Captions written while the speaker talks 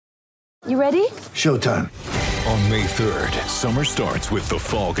You ready? Showtime. On May 3rd, summer starts with The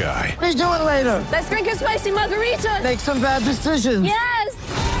Fall Guy. Let's do it later. Let's drink a spicy margarita. Make some bad decisions.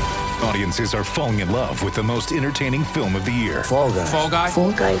 Yes! Audiences are falling in love with the most entertaining film of the year. Fall Guy. Fall Guy?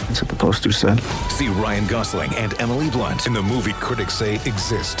 Fall guy. That's what the poster said. See Ryan Gosling and Emily Blunt in the movie critics say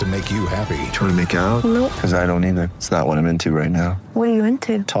exists to make you happy. Trying to make it out? Nope. Because I don't either. It's not what I'm into right now. What are you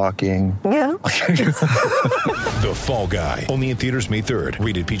into? Talking. Yeah. The Fall Guy. Only in theaters May 3rd.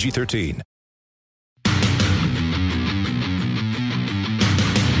 Rated PG-13.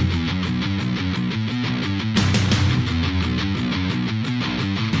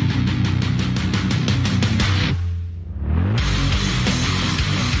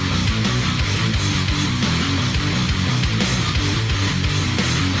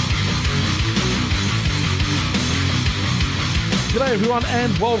 G'day everyone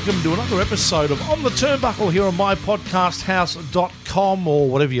and welcome to another episode of On the Turnbuckle here on mypodcasthouse.com or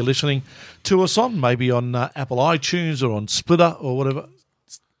whatever you're listening to us on, maybe on Apple iTunes or on Splitter or whatever.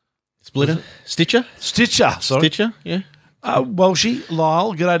 Splitter? Stitcher? Stitcher, sorry. Stitcher, yeah. Welshie,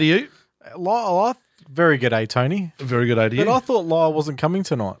 Lyle, g'day to you. Lyle, very good day, Tony. Very good day to you. But I thought Lyle wasn't coming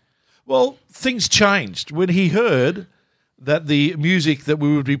tonight. Well, things changed when he heard that the music that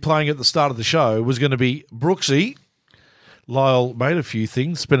we would be playing at the start of the show was going to be Brooksy. Lyle made a few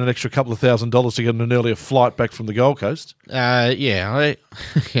things, spent an extra couple of $1,000 to get an earlier flight back from the Gold Coast. Yeah.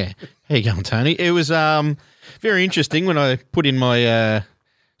 How you going, Tony? It was very interesting when I put in my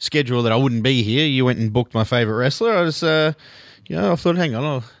schedule that I wouldn't be here. You went and booked my favourite wrestler. I was, I thought, hang on,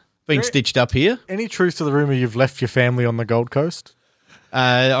 I've been stitched up here. Any truth to the rumour you've left your family on the Gold Coast?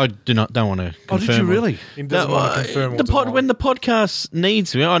 I don't want to confirm. Oh, did you really? He doesn't want to confirm when the podcast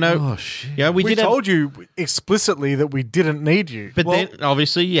needs me. I know. Oh, shit. Yeah, we told you explicitly that we didn't need you. But then,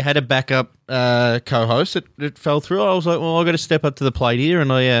 obviously, you had a backup co-host. It fell through. I was like, well, I've got to step up to the plate here.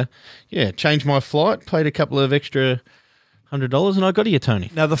 And I, changed my flight, paid a couple of extra $100, and I got here, Tony.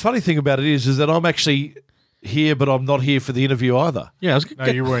 Now, the funny thing about it is that I'm actually here, but I'm not here for the interview either. Yeah, No,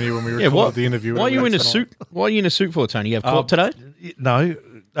 you weren't here when we recorded the interview. Why are you in a suit? Why are you in a suit for, Tony? You have court today? No,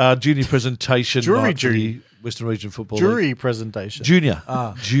 junior presentation. Jury night for duty. the Western Region Football Jury League. presentation. Junior,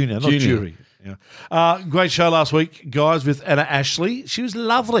 junior, not Junior. jury. Yeah. Great show last week, guys, with Anna Ashley. She was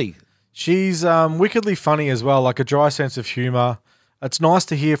lovely. She's wickedly funny as well, like a dry sense of humour. It's nice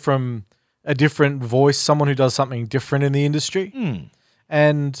to hear from a different voice, someone who does something different in the industry.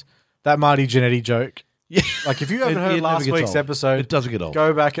 And that Marty Jannetty joke. Yeah. Like if you haven't It heard never last gets week's old. episode, It doesn't get old.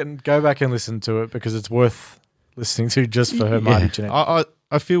 Go back and listen to it because it's worth listening to just for her Marty Jannetty.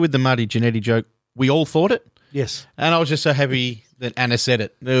 I feel with the Marty Jannetty joke, we all thought it. Yes. And I was just so happy that Anna said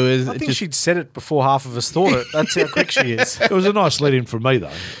it. I think she'd said it before half of us thought it. That's how quick she is. It was a nice lead in from me, though.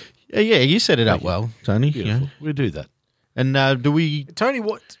 Yeah, you set it up well, Tony. Beautiful. Yeah. We do that. And do we... Tony,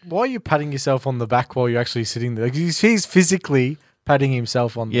 why are you patting yourself on the back while you're actually sitting there? Like, he's physically patting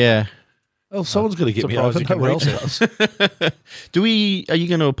himself on the Yeah. Well, someone's going to get me Surprised over. you can No one else reach does. Are you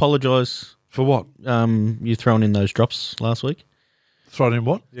going to apologise? For what? You throwing in those drops last week? Thrown in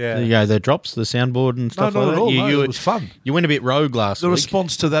what? Yeah. The drops, the soundboard and No, stuff not like at that. all. You, No, you, it was fun. you went a bit rogue last The week.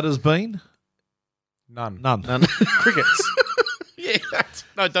 response to that has been? None. None. Crickets. Yeah.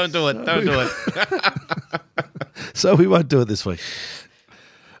 No, don't do it. Don't do it. So we won't do it this week.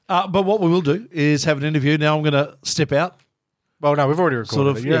 But what we will do is have an interview. Now I'm going to step out. Well, no, we've already recorded Sort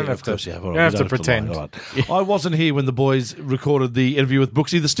of, it. You don't yeah, have of to, course you have. All you right, don't have to pretend. lie. All right. I wasn't here when the boys recorded the interview with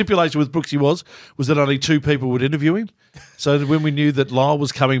Brooksy. The stipulation with Brooksy was that only two people would interview him. So when we knew that Lyle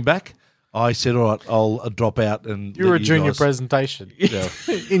was coming back, I said, all right, I'll drop out. And You were a let junior guys- presentation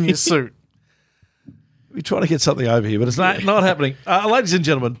in your suit. We try to get something over here, but it's not happening. Ladies and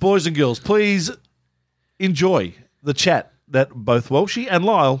gentlemen, boys and girls, please enjoy the chat that both Welshie and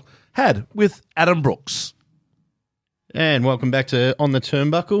Lyle had with Adam Brooks. And welcome back to On the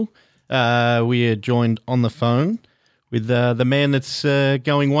Turnbuckle. We are joined on the phone with the man that's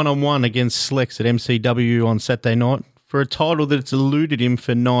going one-on-one against Slex at MCW on Saturday night for a title that's eluded him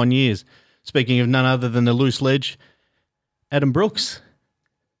for 9 years. Speaking of none other than the loose ledge, Adam Brooks.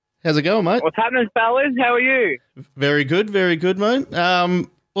 How's it going, mate? What's happening, fellas? How are you? Very good, mate. Well,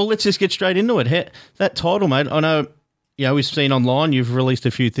 let's just get straight into it. That title, mate, I know, we've seen online, you've released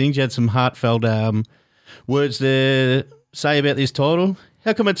a few things. You had some heartfelt words to say about this title.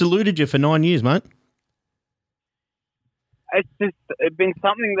 How come it's eluded you for 9 years, mate? It's just been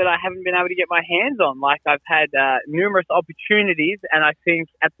something that I haven't been able to get my hands on. Like, I've had numerous opportunities, and I think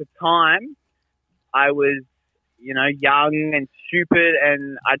at the time I was, young and stupid,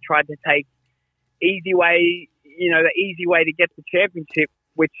 and I tried to take the easy way to get the championship,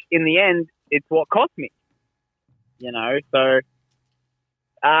 which in the end, it's what cost me. So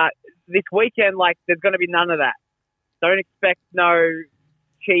this weekend, like, there's going to be none of that. Don't expect no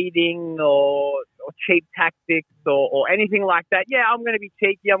cheating or cheap tactics or anything like that. Yeah, I'm going to be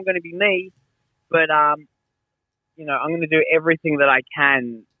cheeky. I'm going to be me. But, you know, I'm going to do everything that I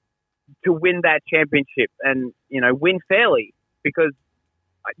can to win that championship and, you know, win fairly. Because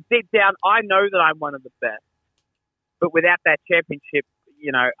deep down, I know that I'm one of the best. But without that championship,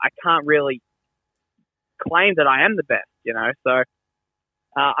 you know, I can't really claim that I am the best, you know. So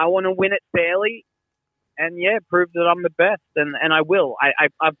I want to win it fairly and, yeah, prove that I'm the best. And I will.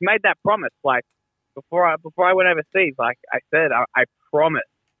 I've made that promise. Like, before I went overseas, like I said, I promise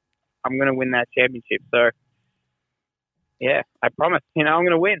I'm going to win that championship. So, yeah, I promise. You know, I'm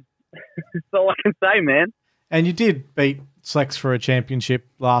going to win. That's all I can say, man. And you did beat Slex for a championship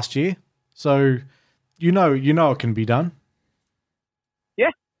last year. So, you know it can be done.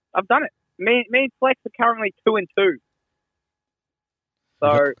 Yeah, I've done it. Me and Flex are currently 2-2.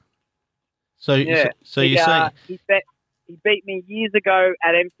 So yeah. So you say he beat me years ago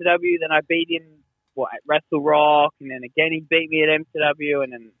at MCW. Then I beat him at Wrestle Rock, and then again he beat me at MCW,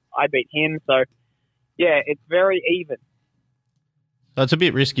 and then I beat him. So yeah, it's very even. So it's a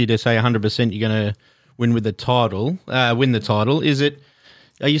bit risky to say 100% you're going to win the title. Is it?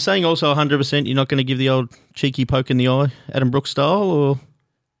 Are you saying also 100% you're not going to give the old cheeky poke in the eye, Adam Brooks style, or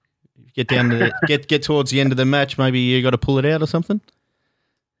get down to get towards the end of the match? Maybe you got to pull it out or something.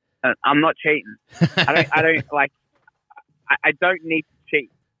 I'm not cheating. I don't need to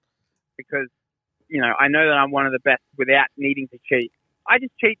cheat because, you know, I know that I'm one of the best without needing to cheat. I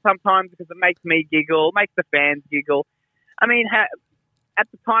just cheat sometimes because it makes me giggle, makes the fans giggle. I mean, at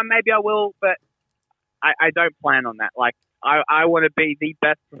the time maybe I will, but I don't plan on that. Like, I want to be the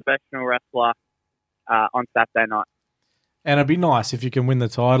best professional wrestler on Saturday night. And it'd be nice if you can win the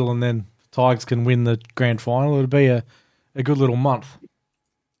title and then Tigers can win the grand final. It'd be a good little month.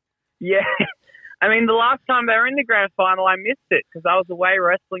 Yeah. I mean, the last time they were in the grand final, I missed it because I was away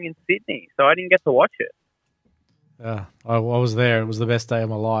wrestling in Sydney, so I didn't get to watch it. I was there. It was the best day of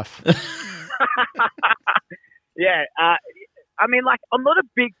my life. Yeah. I mean, like, I'm not a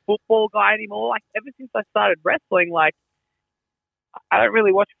big football guy anymore. Like, ever since I started wrestling, like, I don't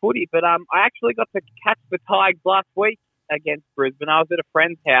really watch footy, but I actually got to catch the Tigers last week against Brisbane. I was at a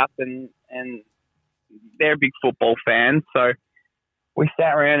friend's house, and they're big football fans, so we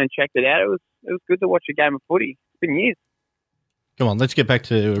sat around and checked it out. It was good to watch a game of footy. It's been years. Come on, let's get back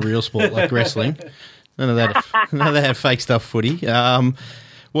to a real sport like wrestling. None of that fake stuff footy.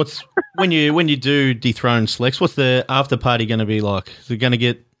 When you do dethrone Slex, what's the after party going to be like? Is it going to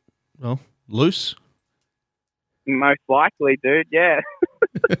get loose? Most likely, dude. Yeah.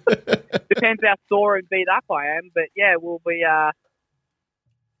 Depends how sore and beat up I am, but yeah, we'll probably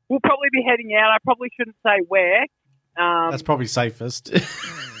be heading out. I probably shouldn't say where. That's probably safest.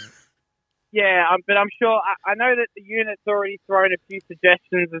 Yeah, but I'm sure. I know that the unit's already thrown a few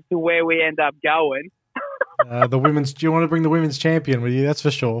suggestions as to where we end up going. The women's. Do you want to bring the women's champion with you? That's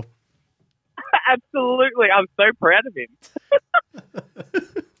for sure. Absolutely, I'm so proud of him.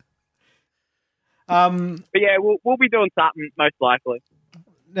 But yeah, we'll be doing something most likely.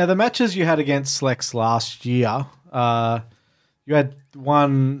 Now, the matches you had against Slex last year, you had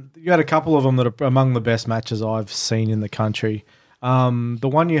a couple of them that are among the best matches I've seen in the country. The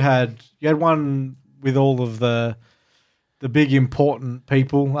one you had one with all of the big important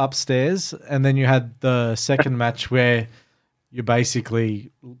people upstairs, and then you had the second match where you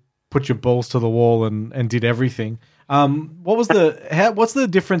basically put your balls to the wall and did everything. What's the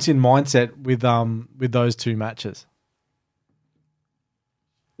difference in mindset with those two matches?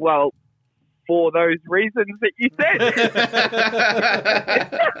 Well, for those reasons that you said.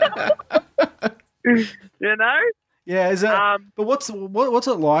 You know? Yeah, is that? But what's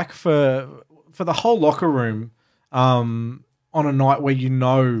it like for the whole locker room on a night where you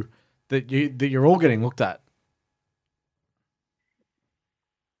know that you're all getting looked at?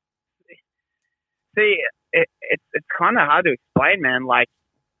 See, it's kind of hard to explain, man. Like,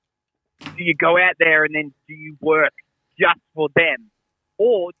 do you go out there and then do you work just for them?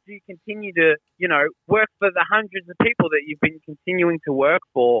 Or do you continue to, you know, work for the hundreds of people that you've been continuing to work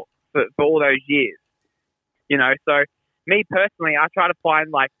for all those years? You know, so me personally, I try to find,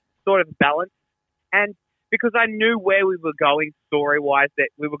 like, sort of a balance. And because I knew where we were going story-wise, that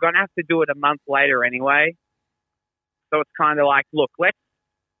we were going to have to do it a month later anyway. So it's kind of like, look, let's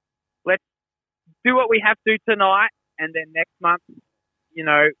do what we have to tonight, and then next month, you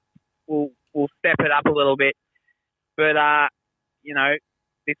know, we'll step it up a little bit. But, you know,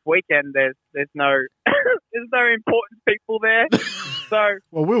 this weekend there's no there's no important people there. So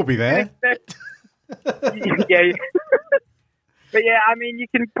well, we'll be there. Yeah. But yeah, I mean, you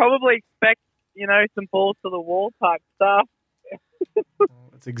can probably expect, some balls to the wall type stuff.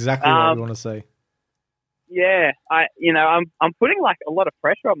 That's exactly what we want to see. Yeah, I'm putting like a lot of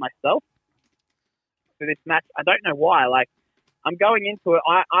pressure on myself for this match. I don't know why. Like, I'm going into it.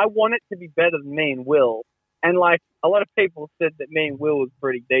 I want it to be better than me and Will, and like a lot of people said that me and Will was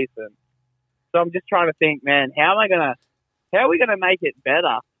pretty decent. So I'm just trying to think, man, how are we gonna make it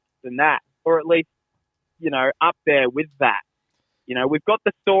better than that, or at least up there with that? We've got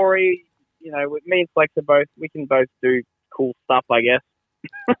the story. Me and Flex we can both do cool stuff, I guess.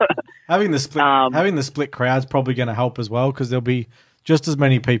 Having the split crowd's probably going to help as well, because there'll be just as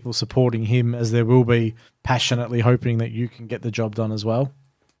many people supporting him as there will be passionately hoping that you can get the job done as well.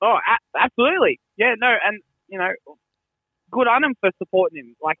 Oh, absolutely. Yeah, no, and, good on him for supporting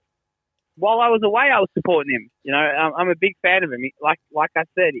him. Like, while I was away, I was supporting him. I'm a big fan of him. Like I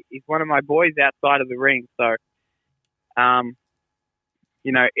said, he's one of my boys outside of the ring. So,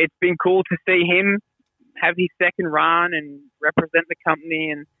 it's been cool to see him have his second run and represent the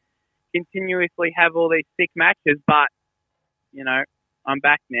company and continuously have all these sick matches. But, I'm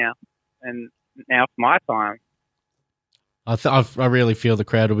back now, and now it's my time. I really feel the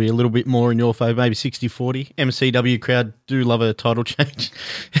crowd will be a little bit more in your favour, maybe 60-40. MCW crowd do love a title change.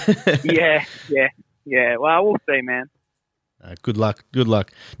 Yeah. Well, we'll see, man. Good luck.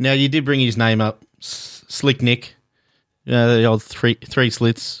 Now, you did bring his name up, Slick Nick, the old three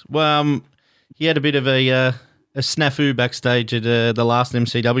slits. Well, he had a bit of a snafu backstage at the last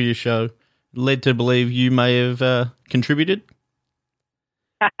MCW show, led to believe you may have contributed.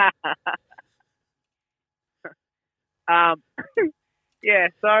 Yeah,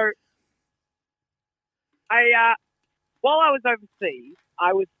 so while I was overseas,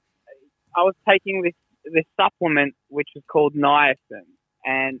 I was taking this supplement which is called niacin,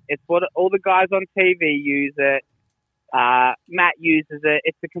 and it's what all the guys on TV use it. Matt uses it.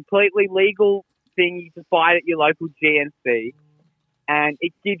 It's a completely legal thing you can buy at your local GNC, and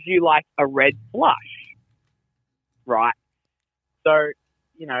it gives you like a red flush, right? So,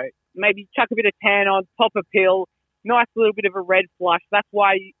 maybe chuck a bit of tan on, pop a pill, nice little bit of a red flush. That's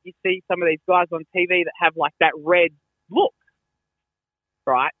why you see some of these guys on TV that have like that red look,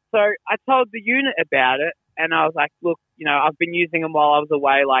 right? So I told the unit about it, and I was like, look, I've been using them while I was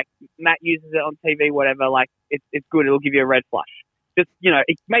away. Like, Matt uses it on TV, whatever. Like, it's good. It'll give you a red flush. Just,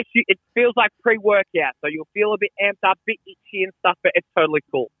 it makes you, it feels like pre-workout. So you'll feel a bit amped up, a bit itchy and stuff, but it's totally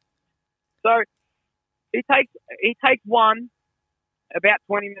cool. So he takes one about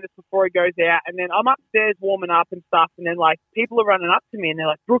 20 minutes before he goes out, and then I'm upstairs warming up and stuff, and then like people are running up to me and they're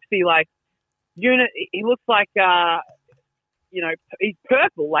like, Brooksy, like, unit, he looks like, he's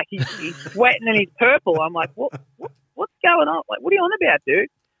purple, like he's sweating and he's purple. I'm like, what's going on? Like, what are you on about, dude?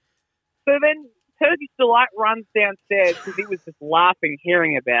 So then Turkish Delight runs downstairs because he was just laughing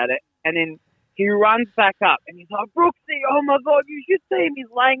hearing about it, and then he runs back up and he's like, Brooksy, oh my God, you should see him. He's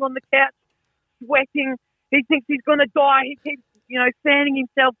laying on the couch, sweating. He thinks he's going to die. He keeps, sanding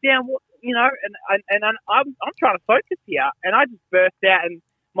himself down, and I'm trying to focus here, and I just burst out, and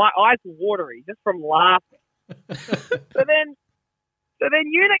my eyes were watery just from laughing. So then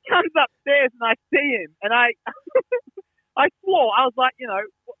Unit comes upstairs, and I see him, and I swore. I was like,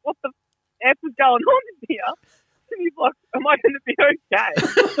 what the F is going on in here? And he's like, am I going to be okay?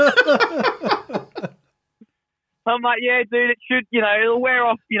 I'm like, yeah, dude, it should, it'll wear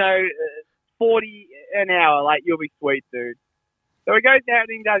off, 40 an hour. Like, you'll be sweet, dude. So he goes out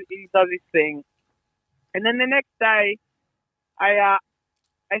and he does his thing. And then the next day, I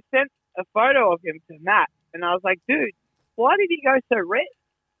sent a photo of him to Matt, and I was like, dude, why did he go so red?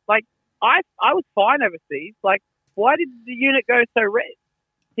 Like, I was fine overseas. Like, why did the unit go so red?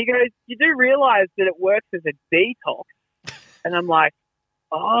 He goes, you do realize that it works as a detox? And I'm like,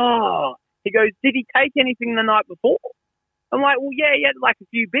 oh. He goes, did he take anything the night before? I'm like, well, yeah, he had like a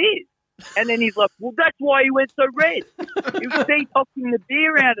few beers. And then he's like, well, that's why he went so red. He was detoxing the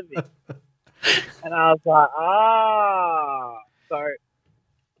beer out of it. And I was like,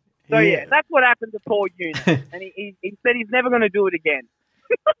 So yeah, that's what happened to poor Unit. And he said he's never going to do it again.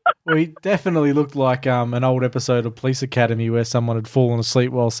 Well, he definitely looked like an old episode of Police Academy where someone had fallen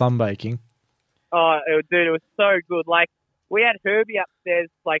asleep while sunbaking. Oh, dude, it was so good. Like, we had Herbie upstairs,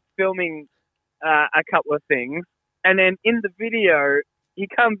 like, filming a couple of things. And then in the video, he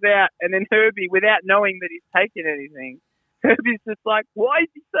comes out, and then Herbie, without knowing that he's taken anything, Herbie's just like, why is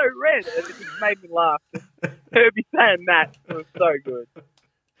he so red? And it just made me laugh. Herbie saying that, it was so good.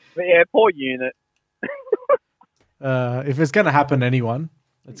 But yeah, poor Unit. If it's going to happen to anyone,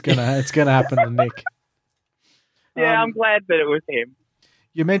 it's gonna happen to Nick. Yeah, I'm glad that it was him.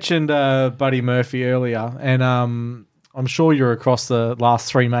 You mentioned Buddy Murphy earlier, and I'm sure you're across the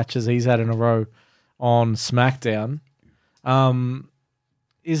last 3 matches he's had in a row on SmackDown.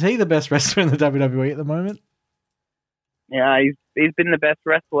 Is he the best wrestler in the WWE at the moment? Yeah, he's been the best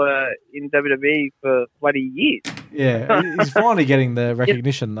wrestler in WWE for bloody years. Yeah, he's finally getting the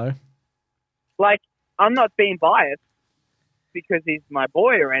recognition, though. Like, I'm not being biased because he's my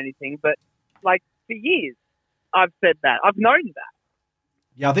boy or anything, but, like, for years, I've said that. I've known that.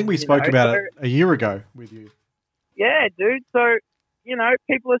 Yeah, I think we spoke about it a year ago with you. Yeah, dude. So,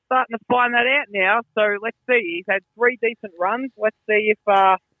 people are starting to find that out now. So, let's see. He's had 3 decent runs. Let's see if,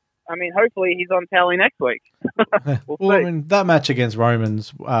 hopefully he's on tally next week. We'll see. I mean, that match against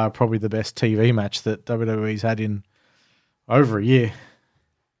Roman's probably the best TV match that WWE's had in over a year.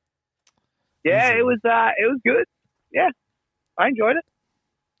 Yeah, it was good. Yeah, I enjoyed it.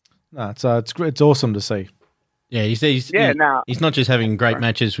 No, it's awesome to see. Yeah, he's not just having great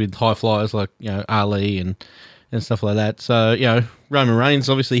matches with high flyers like Ali and stuff like that. So Roman Reigns,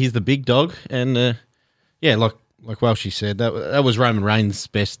 obviously he's the big dog, and like Welshie said, that was Roman Reigns'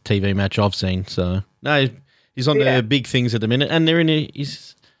 best TV match I've seen. So no, he's on the big things at the minute, and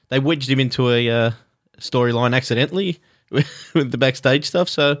they wedged him into a storyline accidentally with the backstage stuff.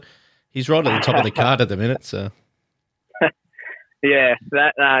 So he's right at the top of the card at the minute. So yeah,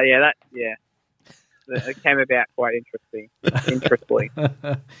 it came about quite interestingly.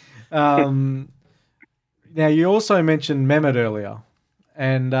 Now you also mentioned Mehmet earlier,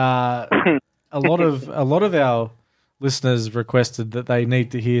 and a lot of our listeners requested that they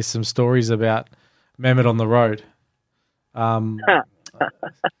need to hear some stories about Mehmet on the road.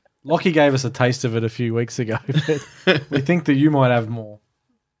 Lockie gave us a taste of it a few weeks ago, but we think that you might have more.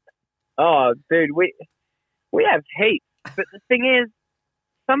 Oh, dude, we have heaps, but the thing is,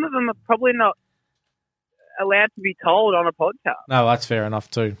 some of them are probably not allowed to be told on a podcast. No, that's fair enough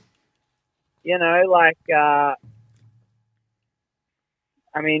too. Whether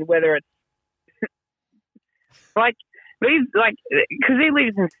it's like these, because he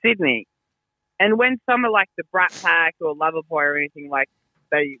lives in Sydney, and when some are like the Brat Pack or Loverboy or anything, like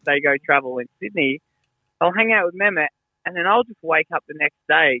they go travel in Sydney, I'll hang out with Mehmet, and then I'll just wake up the next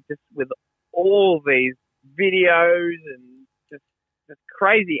day just with all these videos and just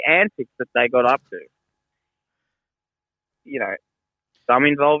crazy antics that they got up to. Some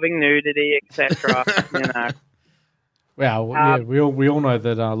involving nudity, etc. Well, we all know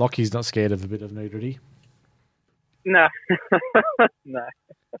that Lockie's not scared of a bit of nudity. No, no.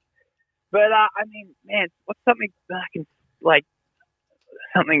 But man, what's something that I can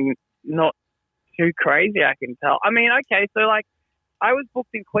something not too crazy I can tell? Okay, so I was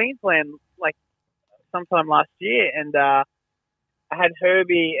booked in Queensland sometime last year, and I had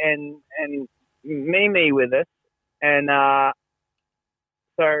Herbie and Mimi with us, and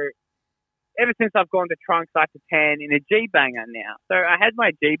so ever since I've gone to Trunks, I can in a G-Banger now. So I had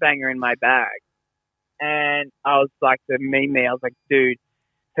my G-Banger in my bag, and I was like to Mimi, I was like, dude,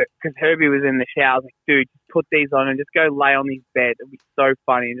 because Herbie was in the shower, I was like, dude, just put these on and just go lay on his bed. It'll be so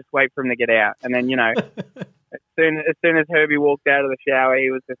funny, and just wait for him to get out. And then, as soon as Herbie walked out of the shower,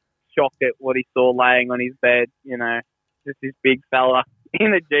 he was just shocked at what he saw laying on his bed, just this big fella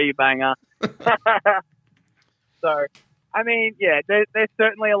in a G-Banger. So, there's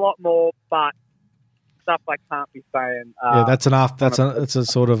certainly a lot more, but stuff I can't be saying. That's enough. It's a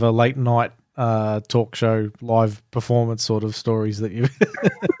sort of a late night talk show, live performance sort of stories that you.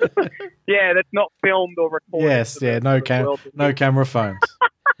 Yeah, that's not filmed or recorded. Yes, no camera phones.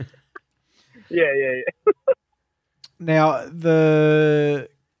 Yeah. Now the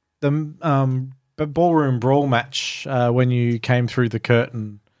ballroom brawl match when you came through the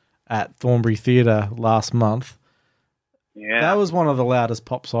curtain at Thornbury Theatre last month. Yeah, that was one of the loudest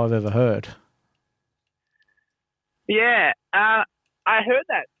pops I've ever heard. Yeah, I heard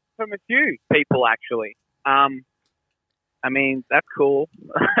that from a few people actually. That's cool.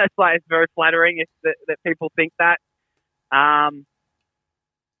 It's very flattering that people think that.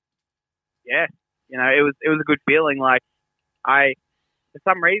 It was a good feeling. For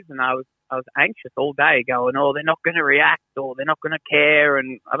some reason, I was anxious all day, going, "Oh, they're not going to react, or they're not going to care,"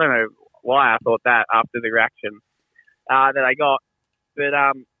 and I don't know why I thought that after the reaction that I got. But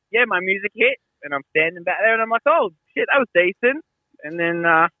my music hit, and I'm standing back there, and I'm like, "Oh shit, that was decent." And then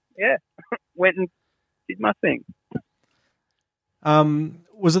went and did my thing.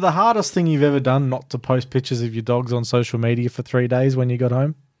 Was it the hardest thing you've ever done not to post pictures of your dogs on social media for 3 days when you got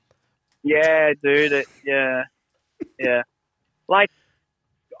home? Yeah, dude. Yeah.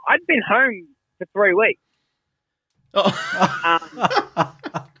 I'd been home for 3 weeks. I'd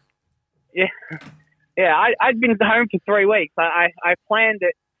been home for 3 weeks. I planned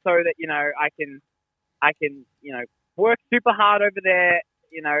it so that I can work super hard over there,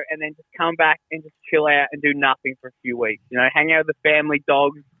 you know, and then just come back and just chill out and do nothing for a few weeks. You know, hang out with the family,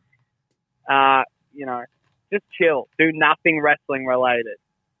 dogs, you know, just chill, do nothing wrestling related.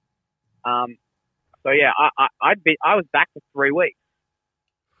 So yeah, I was back for 3 weeks.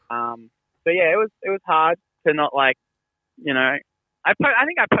 So yeah, it was hard to not, like, you know, I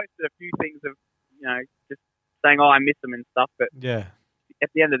think I posted a few things of, you know, just saying, oh, I miss them and stuff, but Yeah.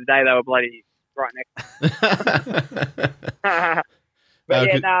 at the end of the day, they were bloody right next to me. But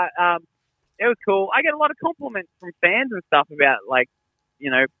yeah, it was cool. I get a lot of compliments from fans and stuff about, like,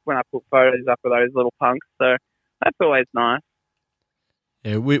 you know, when I put photos up of those little punks. So that's always nice.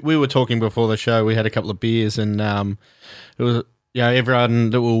 Yeah, we were talking before the show. We had a couple of beers, and it was, you know, everyone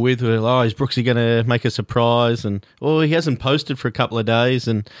that we were with were like, oh, is Brooksy going to make a surprise? And, well, he hasn't posted for a couple of days.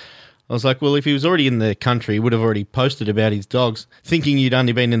 And I was like, well, if he was already in the country, he would have already posted about his dogs, thinking you'd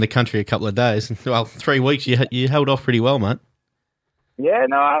only been in the country a couple of days. And, well, 3 weeks, you held off pretty well, mate. Yeah,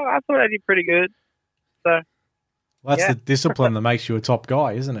 no, I thought I did pretty good. So Well, that's Yeah. the discipline that makes you a top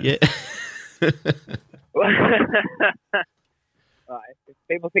guy, isn't it? Yeah. right, if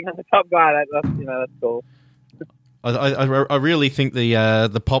people think I'm the top guy, that's, you know, that's cool. I really think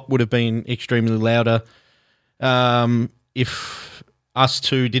the pop would have been extremely louder if us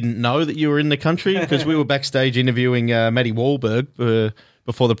two didn't know that you were in the country, because we were backstage interviewing Maddie Wahlberg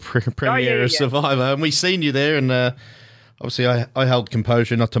before the premiere of Survivor, and we seen you there, and obviously I held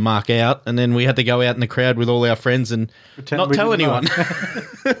composure not to mark out, and then we had to go out in the crowd with all our friends and Pretend not we tell didn't know. anyone.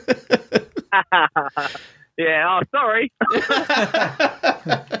 Yeah, oh, sorry.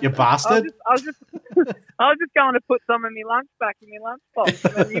 You bastard. I was just going to put some of my lunch back in my lunch box,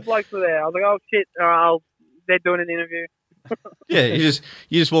 and then you blokes were there. I was like, oh shit, they're doing an interview. Yeah, you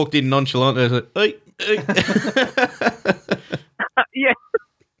just walked in nonchalant and was like, hey. Yeah.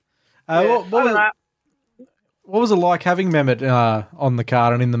 What was it like having Mehmet on the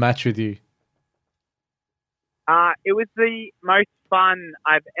card and in the match with you? It was the most fun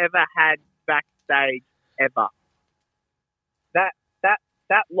I've ever had backstage ever. That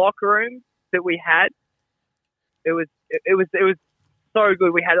locker room that we had, it was so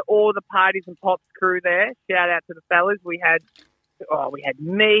good. We had all the Parties and Pops crew there. Shout out to the fellas. We had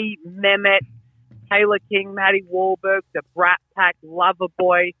me, Mehmet, Taylor King, Maddie Wahlberg, the Brat Pack,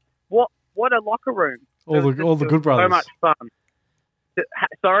 Loverboy. What a locker room! All the good brothers. So much fun.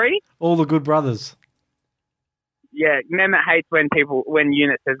 Sorry? All the good brothers. Yeah, Mehmet hates when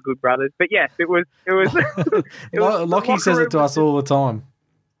Unit says good brothers, but yes, it was. Lockie says it to us all the time.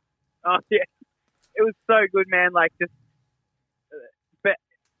 Oh yeah, it was so good, man. Like, just, but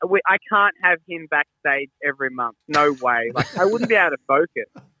I can't have him backstage every month. No way. Like, I wouldn't be able to focus.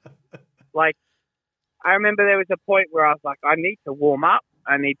 Like, I remember there was a point where I was like, I need to warm up.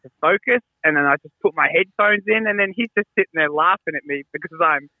 I need to focus, and then I just put my headphones in, and then he's just sitting there laughing at me because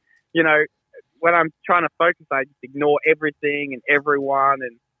I'm, you know, when I'm trying to focus, I just ignore everything and everyone,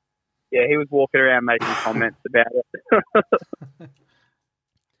 and yeah, he was walking around making comments about it.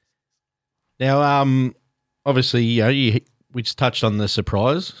 Now, obviously, you know, we just touched on the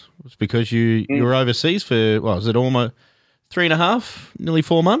surprise. It was because you were overseas for, what was it, almost 3.5, nearly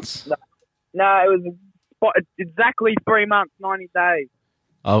 4 months? No, it was exactly 3 months, 90 days.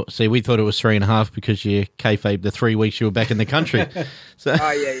 Oh, see, we thought it was 3.5 because you kayfabed the 3 weeks you were back in the country. So,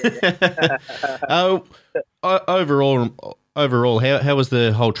 Oh, yeah. overall, how was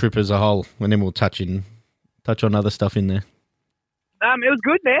the whole trip as a whole? And then we'll touch on other stuff in there. It was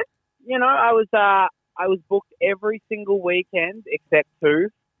good, man. You know, I was booked every single weekend except 2,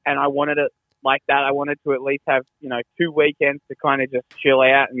 and I wanted it like that. I wanted to at least have, you know, 2 weekends to kind of just chill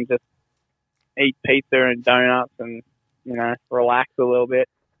out and just eat pizza and donuts and, you know, relax a little bit.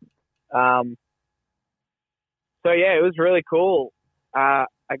 So yeah, it was really cool. I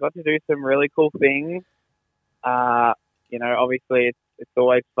got to do some really cool things. You know, obviously it's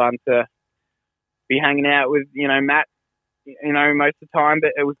always fun to be hanging out with, you know, Matt, you know, most of the time,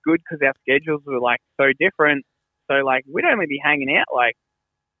 but it was good because our schedules were like so different. So like we'd only be hanging out like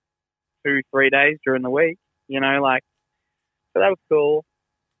 2-3 days during the week, you know, like, so that was cool.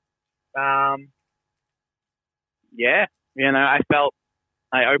 Yeah, you know, I felt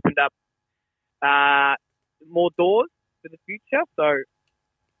I opened up more doors for the future. So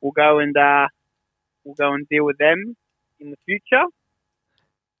we'll go and deal with them in the future.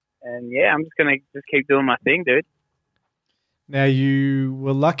 And yeah, I'm just gonna keep doing my thing, dude. Now, you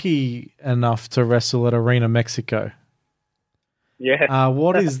were lucky enough to wrestle at Arena Mexico. Yeah.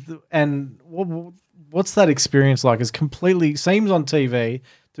 What's that experience like? It seems on TV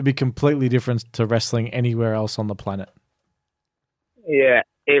to be completely different to wrestling anywhere else on the planet. Yeah,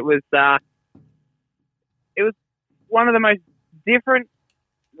 it was one of the most different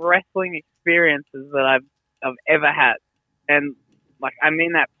wrestling experiences that I've ever had, and like I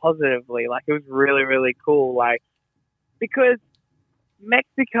mean that positively. Like it was really, really cool. Like because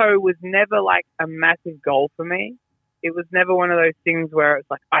Mexico was never like a massive goal for me. It was never one of those things where it's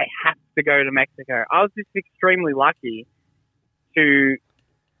like I have to go to Mexico. I was just extremely lucky to,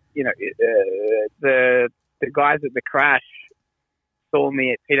 you know, the guys at the Crash saw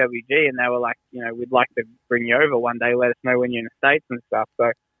me at PWG and they were like, you know, we'd like to bring you over one day. Let us know when you're in the States and stuff.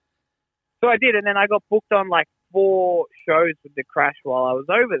 So I did, and then I got booked on like 4 shows with the Crash while I was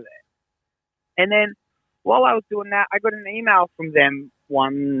over there. And then while I was doing that, I got an email from them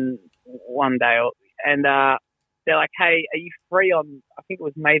one day, and they're like, "Hey, are you free on?" I think it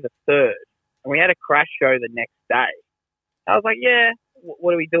was May the 3rd, and we had a Crash show the next day. I was like, "Yeah,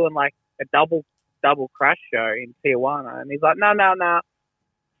 what are we doing? Like a double Crash show in Tijuana?" And he's like, "No,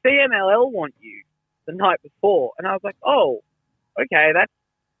 CMLL want you the night before." And I was like, "Oh, okay,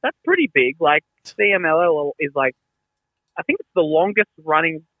 that's pretty big. Like CMLL is like, I think it's the longest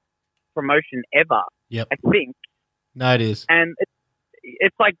running promotion ever. Yep. I think. No, it is. And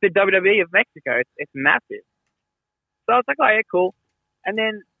it's like the WWE of Mexico. It's massive. So I was like, oh yeah, cool. And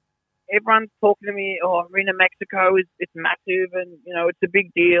then everyone's talking to me, oh, Arena Mexico it's massive and, you know, it's a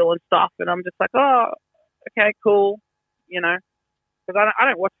big deal and stuff. And I'm just like, oh, okay, cool. You know, because I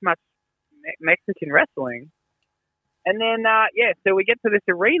don't watch much Mexican wrestling. And then, so we get to this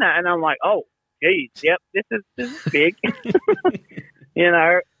arena and I'm like, oh, geez, yep, this is big. You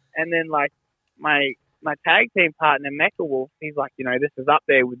know, and then like my tag team partner, Mecha Wolf, he's like, you know, this is up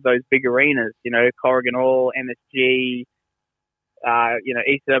there with those big arenas, you know, Corrigan Hall, MSG, you know,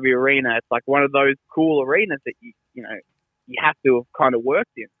 ECW Arena. It's like one of those cool arenas that you know, you have to have kind of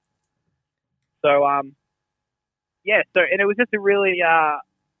worked in. So, and it was just a really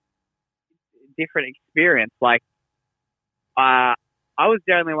different experience. Like, I was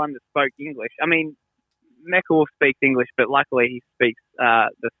the only one that spoke English. I mean, Mecha Wolf speaks English, but luckily he speaks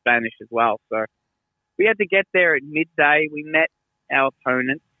the Spanish as well. So we had to get there at midday. We met our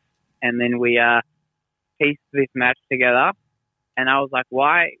opponents, and then we pieced this match together. And I was like,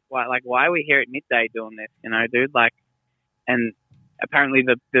 why are we here at midday doing this? You know, dude, like, and apparently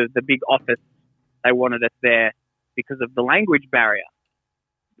the big office, they wanted us there because of the language barrier.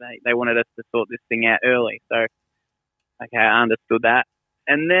 They wanted us to sort this thing out early. So, okay, I understood that.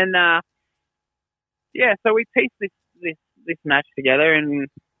 And then, so we pieced this match together, and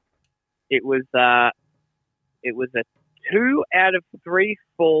it was a 2 out of 3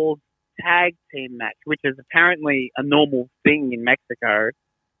 falls tag team match, which is apparently a normal thing in Mexico.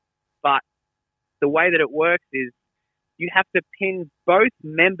 But the way that it works is you have to pin both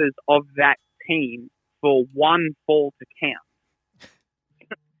members of that team for 1 fall to count.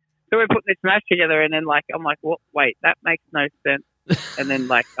 So we're putting this match together, and then like I'm like, what? Wait, that makes no sense. And then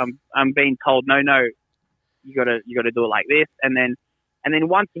like I'm being told, no, you gotta do it like this. And then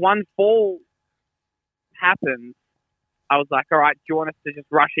once 1 fall happens, I was like, all right, do you want us to just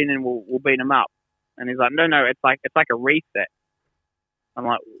rush in and we'll beat them up? And he's like, no, it's like a reset. I'm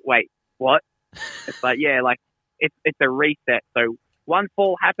like, wait, what? It's like, yeah, like it's a reset. So 1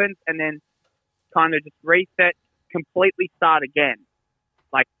 fall happens, and then kind of just reset, completely start again,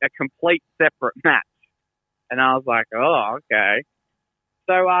 like a complete separate match. And I was like, oh, okay.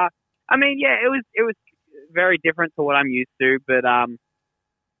 So, I mean, yeah, it was very different to what I'm used to, but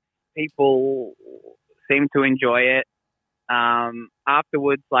people seem to enjoy it.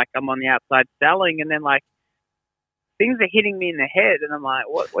 Afterwards, like I'm on the outside selling, and then like things are hitting me in the head, and I'm like,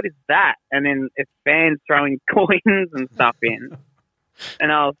 what is that? And then it's fans throwing coins and stuff in,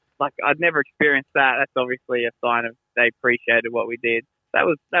 and I was like, I'd never experienced that. That's obviously a sign of they appreciated what we did. That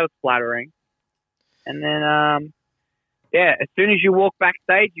was flattering. And then, as soon as you walk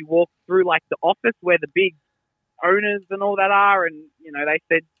backstage, you walk through like the office where the big owners and all that are, and you know they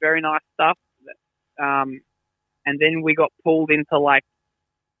said very nice stuff. And then we got pulled into like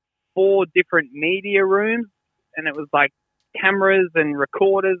 4 different media rooms, and it was like cameras and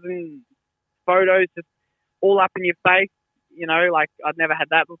recorders and photos just all up in your face. You know, like I'd never had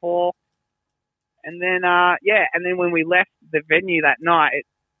that before. And then, and then when we left the venue that night,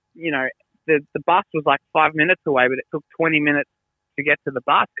 the bus was like 5 minutes away, but it took 20 minutes to get to the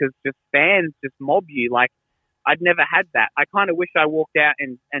bus because just fans just mob you. Like, I'd never had that. I kind of wish I walked out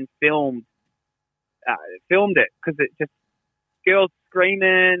and filmed it, because it just girls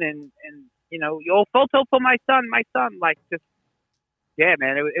screaming and you know, your photo for my son, like just, yeah,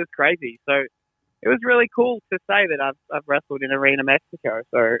 man, it was crazy. So it was really cool to say that I've wrestled in Arena Mexico.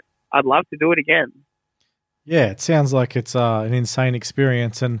 So I'd love to do it again. Yeah, it sounds like it's an insane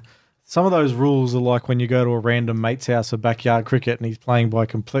experience. And Some of those rules are like when you go to a random mate's house for backyard cricket and he's playing by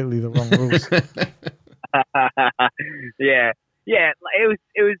completely the wrong rules. Yeah. It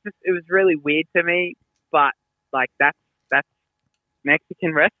was really weird to me, but like that's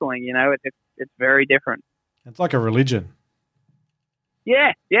Mexican wrestling, you know. It's very different. It's like a religion.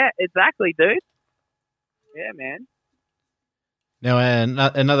 Yeah, exactly, dude. Yeah, man. Now,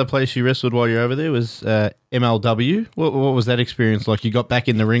 another place you wrestled while you're over there was MLW. What was that experience like? You got back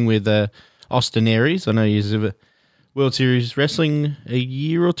in the ring with Austin Aries. I know you was World Series Wrestling a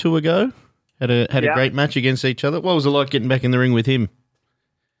year or two ago. Had a great match against each other. What was it like getting back in the ring with him?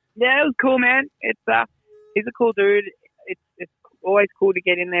 Yeah, it was cool, man. He's a cool dude. It's always cool to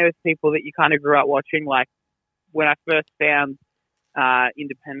get in there with people that you kind of grew up watching. Like when I first found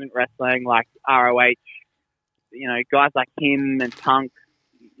independent wrestling, like ROH, you know, guys like him and Punk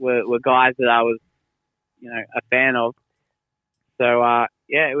were guys that I was, you know, a fan of. So,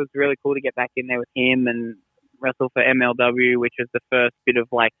 it was really cool to get back in there with him and wrestle for MLW, which was the first bit of,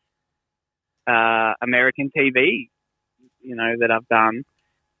 like, American TV, you know, that I've done.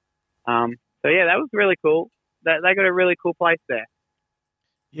 That was really cool. They got a really cool place there.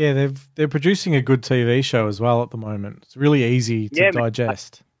 Yeah, they're producing a good TV show as well at the moment. It's really easy to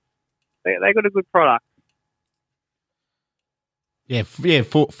digest. They got a good product. Yeah,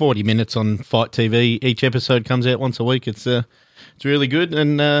 40 minutes on Fight TV. Each episode comes out once a week. It's really good,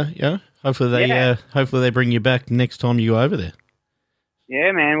 and hopefully they bring you back next time you go over there.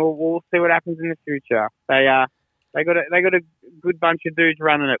 Yeah, man. We'll see what happens in the future. They got a good bunch of dudes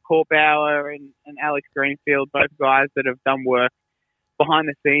running it. Court Bauer and Alex Greenfield, both guys that have done work behind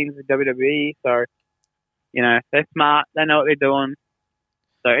the scenes with WWE. So, you know, they're smart. They know what they're doing.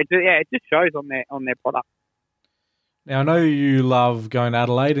 So it just shows on their product. Now, I know you love going to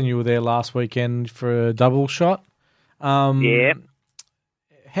Adelaide, and you were there last weekend for a double shot. Yeah.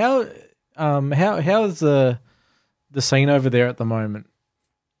 How is the scene over there at the moment?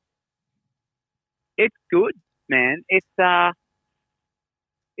 It's good, man. It's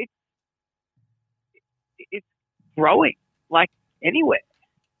growing like anywhere.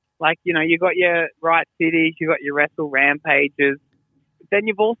 Like, you know, you got your Right Cities, you got your Wrestle Rampages. Then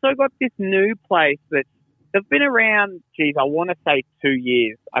you've also got this new place that they've been around, I want to say 2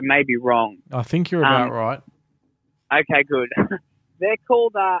 years. I may be wrong. I think you're about right. Okay, good. They're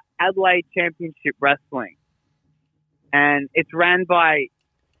called Adelaide Championship Wrestling. And it's ran by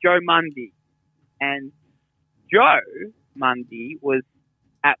Joe Mundy. And Joe Mundy was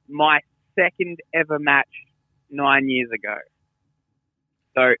at my second ever match 9 years ago.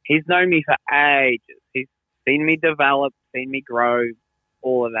 So he's known me for ages. He's seen me develop, seen me grow,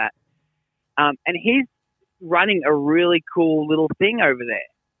 all of that. And he's running a really cool little thing over there.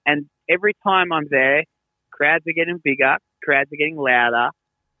 And every time I'm there, crowds are getting bigger, crowds are getting louder.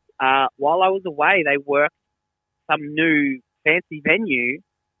 While I was away, they worked some new fancy venue,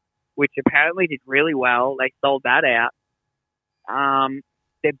 which apparently did really well. They sold that out.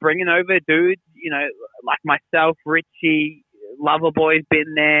 They're bringing over dudes, you know, like myself, Richie, Loverboy's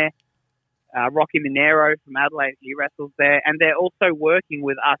been there. Rocky Monero from Adelaide, he wrestles there. And they're also working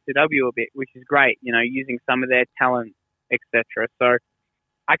with RCW a bit, which is great, you know, using some of their talent, etc. So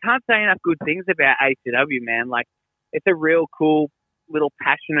I can't say enough good things about ACW, man. Like, it's a real cool little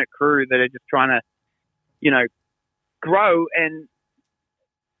passionate crew that are just trying to, you know, grow and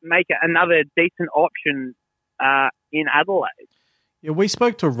make another decent option in Adelaide. Yeah, we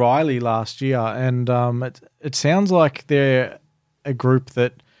spoke to Riley last year, and it sounds like they're a group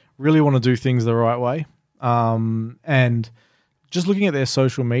that really want to do things the right way. And just looking at their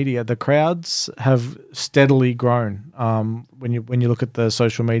social media, the crowds have steadily grown when you look at the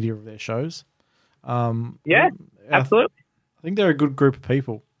social media of their shows. Yeah, absolutely. I think they're a good group of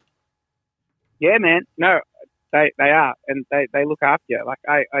people. Yeah, man. No, they are, and they look after you. Like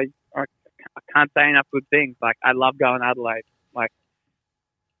I can't say enough good things. Like, I love going to Adelaide. Like,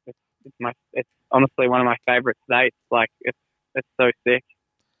 it's honestly one of my favorite states. Like, it's so sick.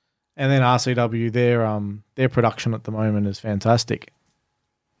 And then RCW, their production at the moment is fantastic.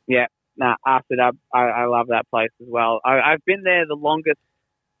 Yeah, RCW, I love that place as well. I've been there the longest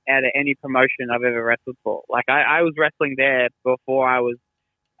out of any promotion I've ever wrestled for. Like, I was wrestling there before I was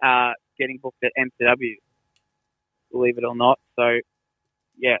getting booked at MCW, believe it or not. So,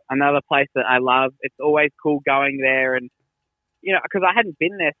 yeah, another place that I love. It's always cool going there. And, you know, because I hadn't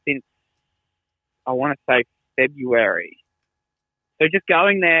been there since, I want to say, February. So just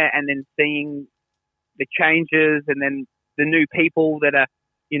going there and then seeing the changes and then the new people that are,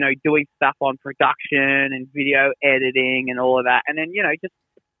 you know, doing stuff on production and video editing and all of that. And then, you know, just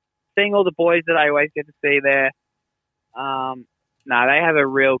seeing all the boys that I always get to see there. no, they have a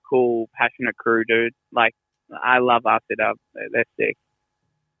real cool, passionate crew, dude. Like, I love RCW. They're sick.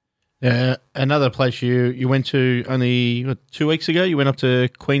 Yeah, another place you went to only 2 weeks ago. You went up to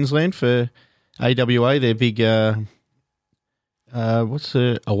Queensland for AWA. Their big what's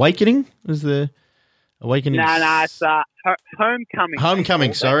the Awakening? Was the Awakening? No, it's Homecoming.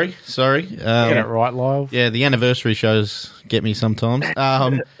 Homecoming. Sorry. Get it right, Lyle. Yeah, the anniversary shows get me sometimes.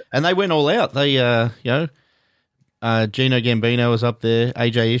 And they went all out. They Gino Gambino was up there,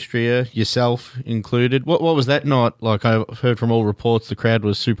 AJ Istria, yourself included. What was that night like? I've heard from all reports the crowd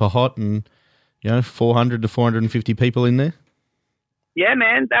was super hot and, 400 to 450 people in there. Yeah,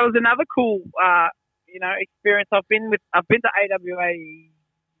 man, that was another cool, experience. I've been to AWA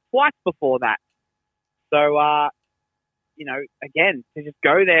twice before that. So, again, to just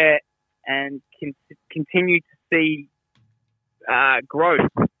go there and continue to see growth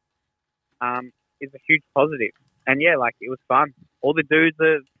is a huge positive. And yeah, like, it was fun. All the dudes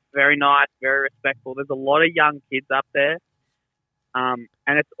are very nice, very respectful. There's a lot of young kids up there. And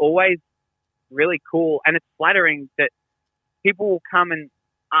it's always really cool. And it's flattering that people will come and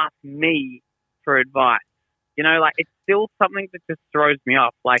ask me for advice. It's still something that just throws me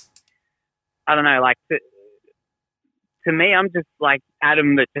off. Like, I don't know, like, to me, I'm just like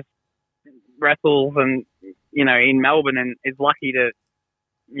Adam that just wrestles and, in Melbourne and is lucky to,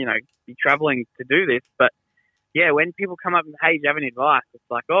 be traveling to do this. But yeah, when people come up and, hey, do you have any advice? It's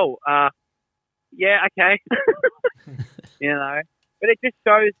like, yeah, okay. But it just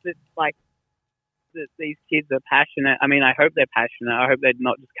shows that, like, that these kids are passionate. I mean, I hope they're passionate. I hope they're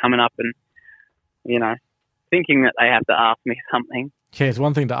not just coming up and, thinking that they have to ask me something. Yeah, it's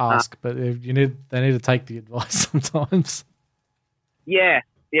one thing to ask, but they need to take the advice sometimes. Yeah,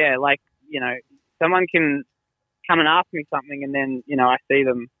 like, someone can come and ask me something and then, I see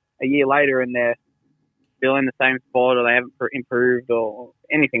them a year later and they're still in the same spot or they haven't improved or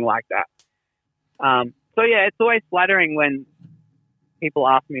anything like that. So, yeah, it's always flattering when people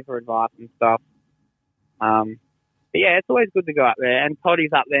ask me for advice and stuff. But, yeah, it's always good to go up there. And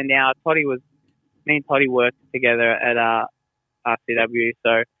Toddy's up there now. Me and Toddy worked together at RCW,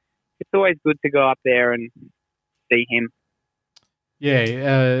 so it's always good to go up there and see him.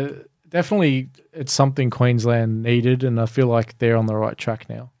 Yeah, definitely it's something Queensland needed, and I feel like they're on the right track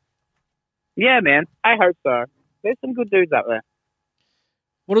now. Yeah, man. I hope so. There's some good dudes up there.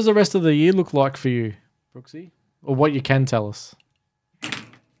 What does the rest of the year look like for you, Brooksy? Or what you can tell us? It's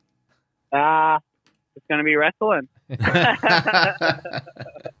going to be wrestling.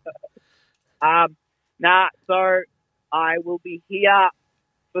 So I will be here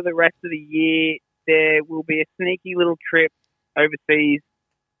for the rest of the year. There will be a sneaky little trip overseas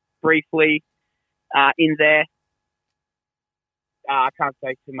briefly in there. I can't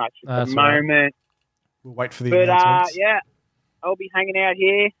say too much at the moment. Right. We'll wait for the announcements. Yeah, I'll be hanging out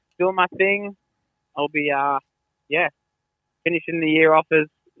here, doing my thing. I'll be, finishing the year off as,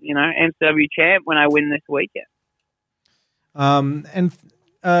 MCW champ when I win this weekend. And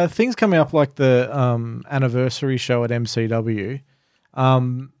things coming up like the anniversary show at MCW,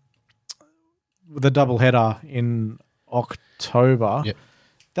 the doubleheader in October. Yep.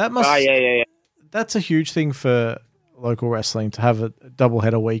 That must. Yeah. That's a huge thing for local wrestling to have a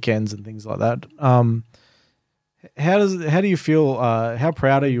doubleheader weekends and things like that. How do you feel? How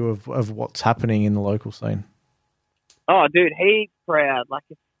proud are you of what's happening in the local scene? Oh, dude, he's proud. Like,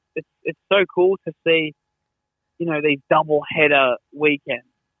 it's so cool to see, these double header weekends.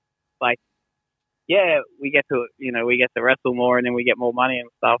 Like, yeah, we get to wrestle more and then we get more money and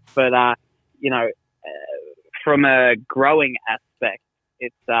stuff. But from a growing aspect,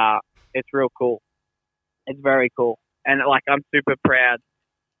 it's real cool. It's very cool, and like, I'm super proud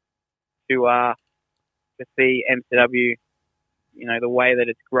to see MCW, the way that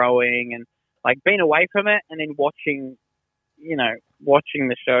it's growing, and like being away from it and then watching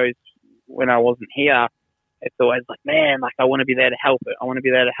the shows when I wasn't here. It's always like, man, like, I want to be there to help it.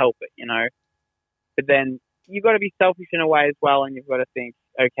 But then you've got to be selfish in a way as well, and you've got to think,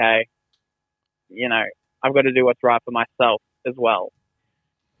 okay, I've got to do what's right for myself as well.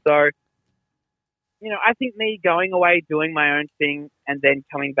 So, I think me going away, doing my own thing, and then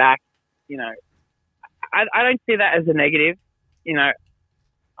coming back, I don't see that as a negative.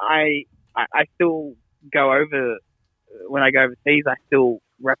 I still go over, when I go overseas, I still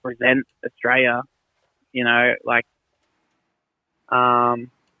represent Australia,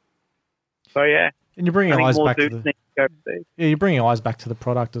 so yeah. And you're bringing eyes back to you're bringing eyes back to the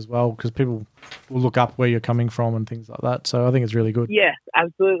product as well, because people will look up where you're coming from and things like that. So I think it's really good. Yes,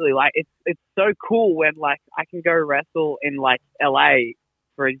 absolutely. Like, it's so cool when, like, I can go wrestle in, like, LA,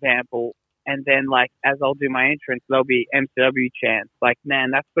 for example, and then like as I'll do my entrance, there'll be MCW chants. Like,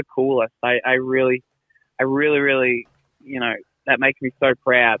 man, that's the coolest. I really, that makes me so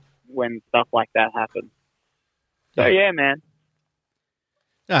proud when stuff like that happens. So yeah, man.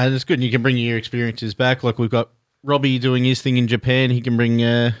 Ah, that's good. And you can bring your experiences back. Like we've got Robbie doing his thing in Japan. He can bring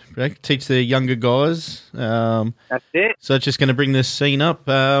teach the younger guys. That's it. So it's just going to bring this scene up.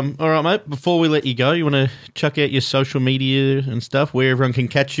 All right, mate. Before we let you go, you want to chuck out your social media and stuff where everyone can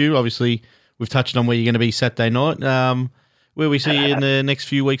catch you. Obviously, we've touched on where you're going to be Saturday night. Where we see you in the next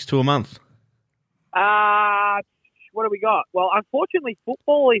few weeks to a month. What do we got? Well, unfortunately,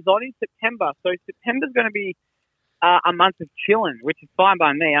 football is on in September, so September's going to be a month of chilling, which is fine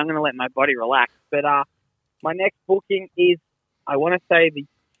by me. I'm going to let my body relax. But my next booking is, I want to say, the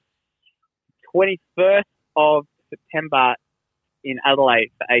 21st of September in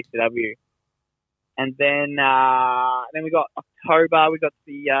Adelaide for ACW. And then we got October. We got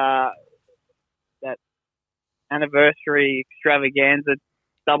the that anniversary extravaganza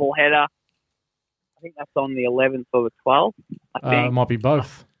double header. I think that's on the 11th or the 12th. I think It might be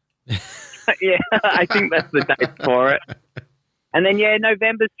both. yeah, I think that's the date for it. And then,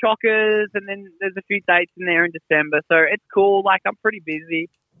 November's Chockers, and then there's a few dates in there in December. So it's cool. Like, I'm pretty busy.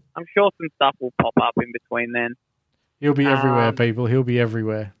 I'm sure some stuff will pop up in between then. He'll be everywhere, people. He'll be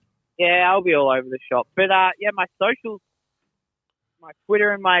everywhere. Yeah, I'll be all over the shop. But, my socials, my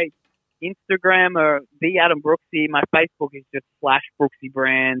Twitter and my Instagram are the Adam Brooksy. My Facebook is just /Brooksy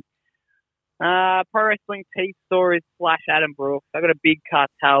Brand. Pro Wrestling Tea Store is /Adam Brooks. I've got a Big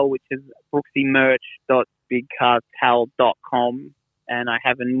Cartel, which is brooksymerch.bigcartel.com. And I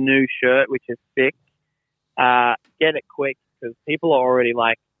have a new shirt, which is sick. Get it quick, because people are already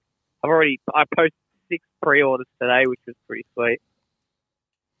like, I posted 6 pre-orders today, which was pretty sweet.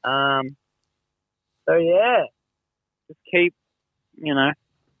 So yeah, just keep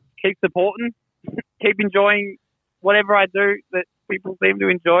supporting, keep enjoying whatever I do that people seem to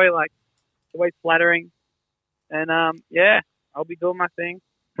enjoy. Like, it's always flattering. And I'll be doing my thing.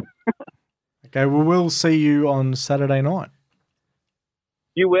 Okay, well, we'll see you on Saturday night.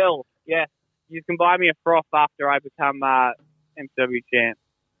 You will, yes. You can buy me a froth after I become MCW champ.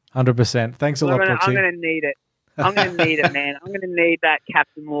 100%. Thanks a lot, Brooksy. I'm going to need it. I'm going to need it, man. I'm going to need that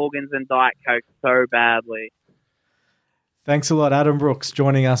Captain Morgan's and Diet Coke so badly. Thanks a lot, Adam Brooks,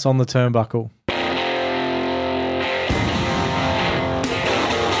 joining us on the Turnbuckle.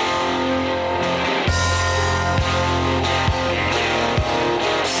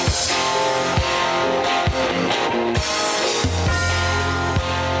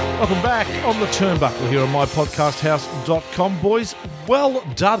 Welcome back on the Turnbuckle here on mypodcasthouse.com. Boys, well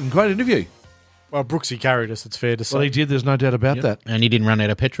done. Great interview. Well, Brooksy carried us, it's fair to say. Well, he did. There's no doubt about that. And he didn't run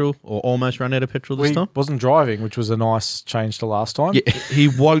out of petrol, or almost run out of petrol this time. Wasn't driving, which was a nice change to last time. Yeah. He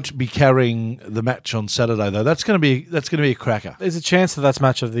won't be carrying the match on Saturday, though. That's going to be a cracker. There's a chance that that's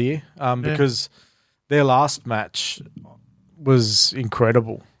match of the year because their last match was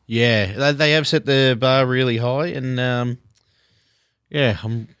incredible. Yeah, they have set the bar really high, and I'm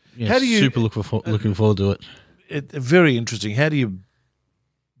super looking forward to it. Very interesting. How do you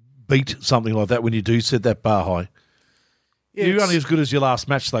beat something like that when you do set that bar high? Yeah, You're only as good as your last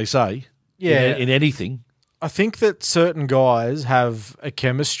match, they say. Yeah. In anything. I think that certain guys have a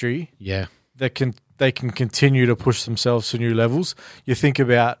chemistry that they can continue to push themselves to new levels. You think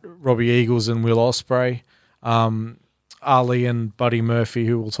about Robbie Eagles and Will Ospreay, Ali and Buddy Murphy,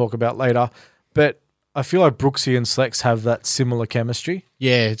 who we'll talk about later. But I feel like Brooksy and Slex have that similar chemistry.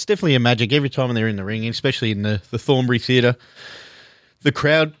 Yeah, it's definitely a magic every time they're in the ring, especially in the Thornbury Theatre. The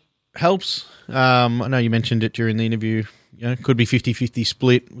crowd helps. I know you mentioned it during the interview. Could be 50-50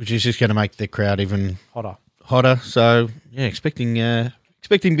 split, which is just going to make the crowd even hotter. So, yeah, expecting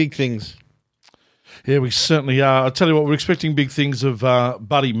big things. Yeah, we certainly are. I'll tell you what, we're expecting big things of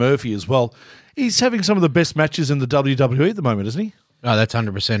Buddy Murphy as well. He's having some of the best matches in the WWE at the moment, isn't he? Oh, that's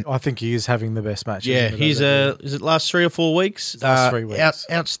 100%. I think he is having the best matches. Yeah, he's is it last 3 or 4 weeks? Last 3 weeks.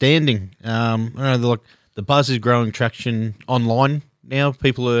 Outstanding. I know the buzz is growing traction online now.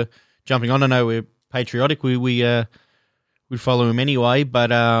 People are jumping on. I know we're patriotic. We follow him anyway,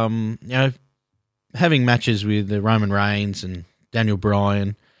 but having matches with the Roman Reigns and Daniel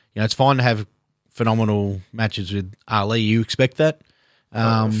Bryan, it's fine to have phenomenal matches with Ali. You expect that?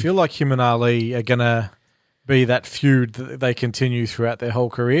 I feel like him and Ali are going to be that feud that they continue throughout their whole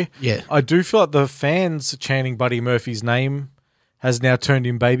career. Yeah. I do feel like the fans chanting Buddy Murphy's name has now turned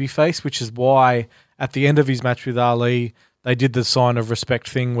him babyface, which is why at the end of his match with Ali, they did the sign of respect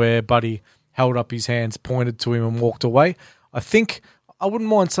thing where Buddy held up his hands, pointed to him and walked away. I think I wouldn't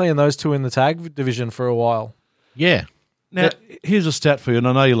mind seeing those two in the tag division for a while. Yeah. 100%. 100%. Yeah, I think they're going to be Now, here's a stat for you, and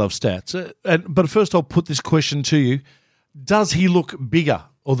I know you love stats. But first, I'll put this question to you: does he look bigger,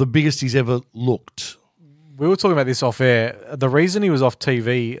 or the biggest he's ever looked? We were talking about this off air. The reason he was off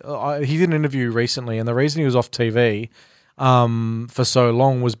TV, he did an interview recently, and the reason he was off TV for so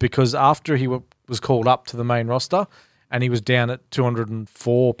long was because after he was called up to the main roster and he was down at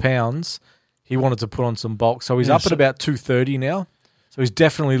 204 pounds, he wanted to put on some bulk. So he's up at about 230 now. So he's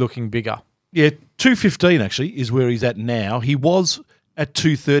definitely looking bigger. Yeah, 215 actually is where he's at now. He was at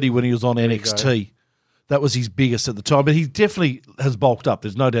 230 when he was on NXT. That was his biggest at the time, but he definitely has bulked up.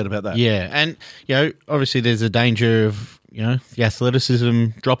 There's no doubt about that. Yeah, and obviously there's a danger of the athleticism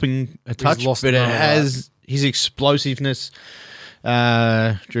dropping a touch, but it has his explosiveness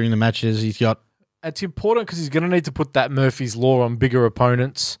during the matches. He's got. It's important because he's going to need to put that Murphy's Law on bigger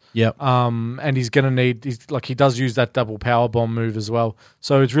opponents. Yep. And he's going to need, he does use that double power bomb move as well.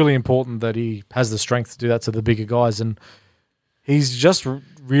 So it's really important that he has the strength to do that to the bigger guys. And he's just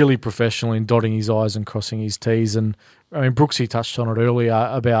really professional in dotting his I's and crossing his T's. And I mean, Brooksy touched on it earlier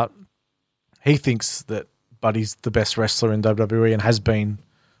about he thinks that Buddy's the best wrestler in WWE and has been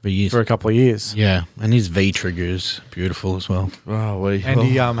for a couple of years. Yeah. And his V trigger is beautiful as well. And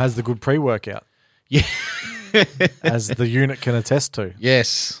he has the good pre-workout. Yeah. As the unit can attest to.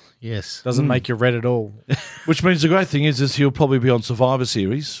 Yes. Doesn't make you red at all. Which means the great thing is he'll probably be on Survivor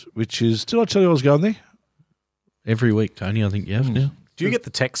Series, which is, did I tell you I was going there? Every week, Tony, I think you have now. Do you get the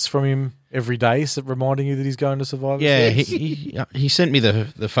texts from him every day reminding you that he's going to Survivor Yeah, Series? he sent me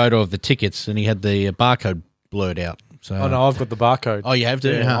the photo of the tickets and he had the barcode blurred out. So. Oh, no, I've got the barcode. Oh, you have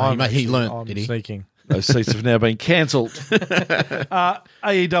to? Yeah, he learnt, I'm did he? sneaking. Those seats have now been cancelled.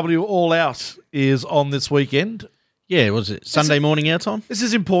 AEW All Out is on this weekend. Yeah, was it Sunday morning our time? This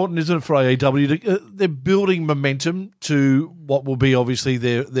is important, isn't it, for AEW? They're building momentum to what will be obviously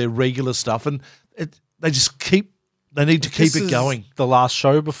their regular stuff, and they need to keep it going. The last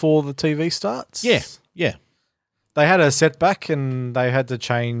show before the TV starts? Yeah. They had a setback and they had to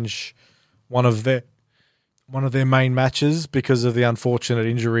change one of their main matches because of the unfortunate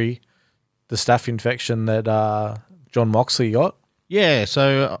injury, the staph infection that John Moxley got. Yeah,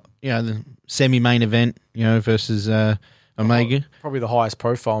 so the semi-main event, versus Omega. Probably the highest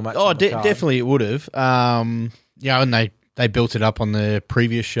profile match. Oh, definitely it would have. And they built it up on the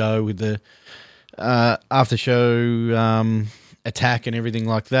previous show with the after show attack and everything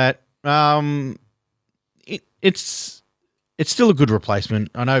like that. It's still a good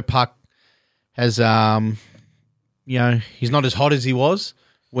replacement. I know Puck has he's not as hot as he was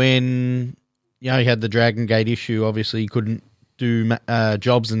when he had the Dragon Gate issue. Obviously, he couldn't do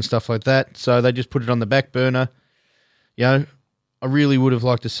jobs and stuff like that, so they just put it on the back burner. I really would have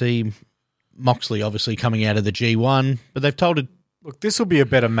liked to see Moxley obviously coming out of the G1, but they've told it. Look, this will be a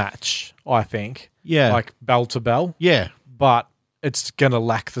better match, I think. Yeah, like bell to bell. Yeah, but it's going to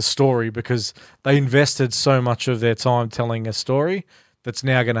lack the story because they invested so much of their time telling a story that's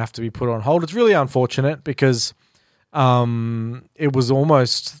now going to have to be put on hold. It's really unfortunate because it was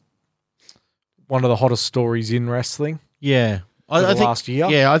almost one of the hottest stories in wrestling. Yeah. I think last year.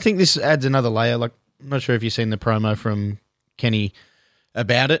 Yeah, I think this adds another layer. Like, I'm not sure if you've seen the promo from Kenny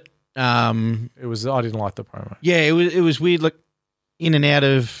about it. I didn't like the promo. Yeah, it was weird. Like, in and out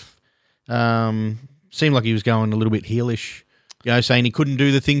of, seemed like he was going a little bit heelish. Saying he couldn't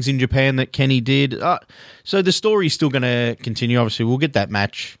do the things in Japan that Kenny did. So the story's still going to continue. Obviously, we'll get that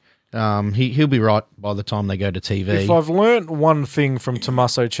match. He'll be right by the time they go to TV. If I've learnt one thing from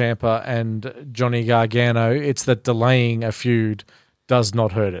Tommaso Ciampa and Johnny Gargano, it's that delaying a feud does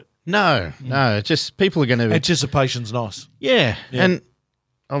not hurt it. No. It's just people are going to... Anticipation's nice. Yeah, and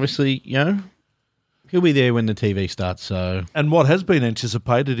obviously, he'll be there when the TV starts. So, and what has been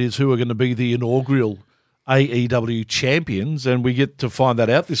anticipated is who are going to be the inaugural AEW champions, and we get to find that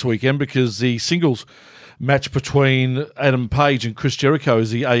out this weekend because the singles match between Adam Page and Chris Jericho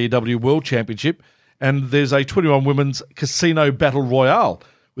is the AEW World Championship, and there's a 21 Women's Casino Battle Royale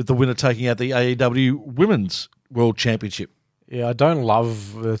with the winner taking out the AEW Women's World Championship. Yeah, I don't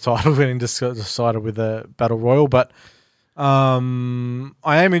love the title being decided with a Battle Royal, but I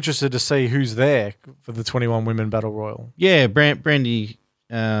am interested to see who's there for the 21 Women Battle Royal. Yeah, Brandy,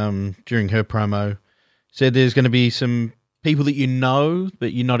 during her promo, said there's going to be some people that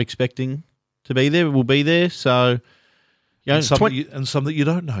but you're not expecting to be there will be there. So, and some that you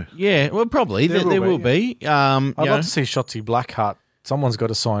don't know. Yeah, well, probably there will be. I'd like to see Shotzi Blackheart. Someone's got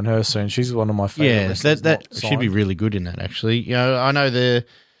to sign her soon. She's one of my favourites. Yeah, that she'd be really good in that. Actually, I know the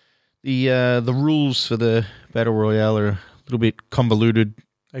rules for the Battle Royale are a little bit convoluted.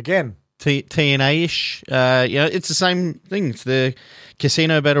 Again, TNA-ish. It's the same thing. It's the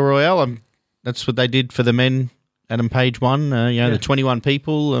Casino Battle Royale. That's what they did for the men Adam Page won. The 21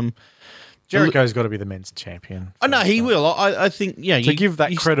 people. Jericho's got to be the men's champion. Oh no, he will. I think. Yeah, to give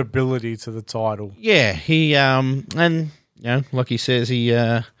that credibility to the title. Yeah, he and like he says,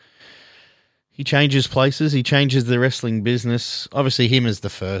 he changes places. He changes the wrestling business. Obviously, him as the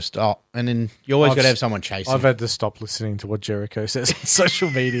first. Oh, and then you always got to have someone chasing. I've had to stop listening to what Jericho says on social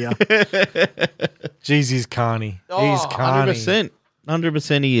media. Jeez, he's carny. He's carny.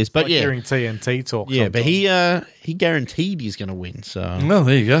 100% he is. But like hearing TNT talk. Yeah, sometimes. but he guaranteed he's going to win. So Well,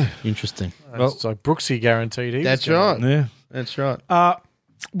 there you go. interesting. So Brooksy guaranteed he's That's gonna right. win. Yeah. That's right.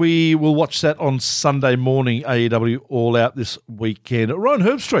 We will watch that on Sunday morning, AEW All Out this weekend. Ryan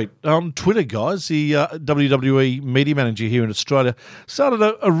Herbstreit on Twitter, guys, the WWE media manager here in Australia, started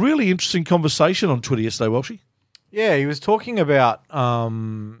a really interesting conversation on Twitter yesterday, Welshie. Yeah, he was talking about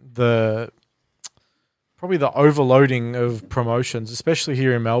probably the overloading of promotions, especially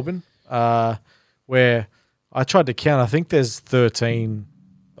here in Melbourne, where I tried to count. I think there's 13.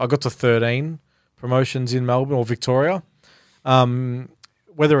 I got to 13 promotions in Melbourne or Victoria.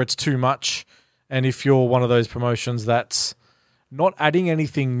 Whether it's too much, and if you're one of those promotions that's not adding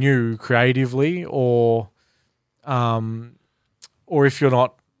anything new creatively, or if you're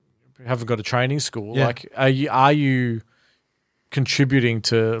not haven't got a training school, like are you contributing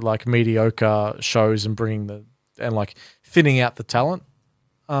to like mediocre shows and thinning out the talent?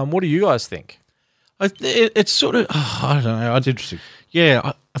 What do you guys think? It's sort of I don't know. That's interesting.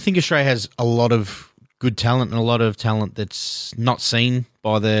 Yeah, I think Australia has a lot of good talent and a lot of talent that's not seen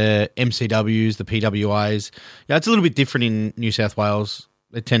by the MCWs, the PWAs. Yeah, it's a little bit different in New South Wales.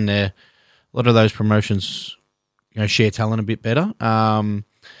 They tend to, a lot of those promotions, share talent a bit better. I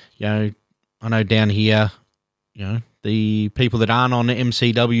know down here, the people that aren't on the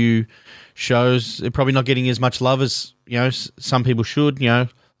MCW shows, they're probably not getting as much love as, some people should, Like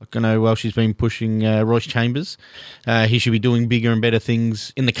I know she's been pushing Royce Chambers. He should be doing bigger and better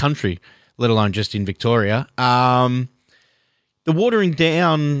things in the country, let alone just in Victoria. The watering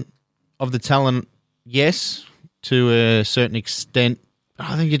down of the talent, yes, to a certain extent.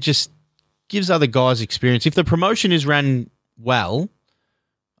 I think it just gives other guys experience. If the promotion is run well,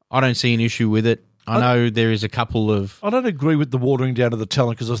 I don't see an issue with it. I know there is a couple of... I don't agree with the watering down of the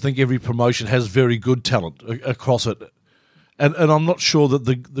talent because I think every promotion has very good talent across it. And I'm not sure that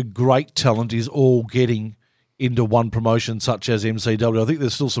the great talent is all getting into one promotion such as MCW. I think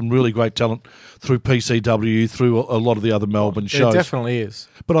there's still some really great talent through PCW, through a lot of the other Melbourne shows. It definitely is.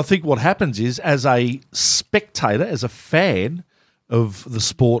 But I think what happens is, as a spectator, as a fan of the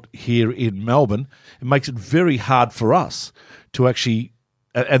sport here in Melbourne, it makes it very hard for us to actually,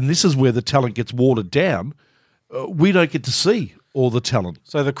 and this is where the talent gets watered down, we don't get to see all the talent.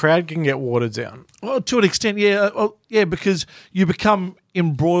 So the crowd can get watered down. Well, to an extent, yeah, because you become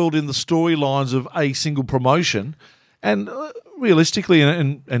embroiled in the storylines of a single promotion, and realistically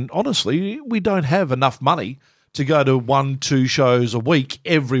and honestly, we don't have enough money to go to 1-2 shows a week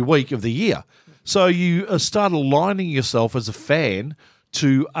every week of the year. So you start aligning yourself as a fan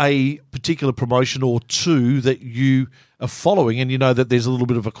to a particular promotion or two that you are following, and you know that there's a little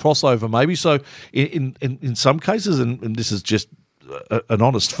bit of a crossover maybe. So in some cases, and this is just an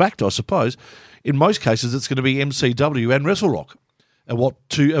honest fact, I suppose, in most cases it's going to be MCW and Wrestle Rock. And what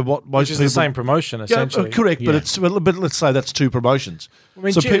most Which is people, the same promotion, essentially. Yeah, correct, but let's say that's two promotions. I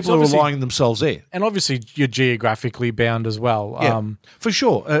mean, so it's people are obviously- relying themselves there. And obviously you're geographically bound as well. Yeah, for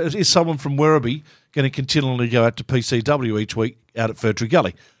sure. Is someone from Werribee going to continually go out to PCW each week out at Ferntree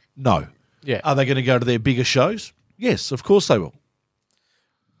Gully? No. Yeah. Are they going to go to their bigger shows? Yes, of course they will.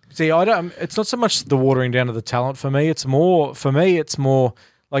 See, I don't. It's not so much the watering down of the talent for me. It's more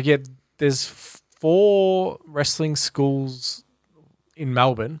like there's 4 wrestling schools in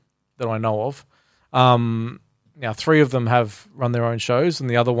Melbourne that I know of. Now 3 of them have run their own shows, and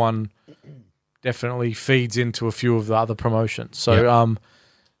the other one definitely feeds into a few of the other promotions. So,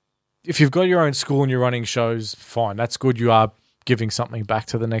 if you've got your own school and you're running shows, fine, that's good. You are giving something back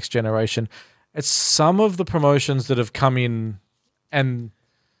to the next generation. It's some of the promotions that have come in and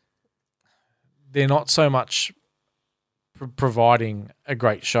they're not so much providing a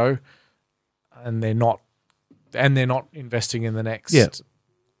great show, and they're not investing in the next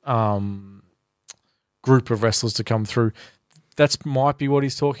group of wrestlers to come through. That might be what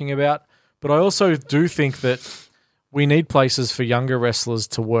he's talking about. But I also do think that we need places for younger wrestlers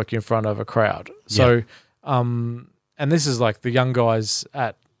to work in front of a crowd. So, and this is like the young guys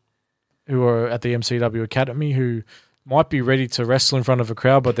who are at the MCW Academy who might be ready to wrestle in front of a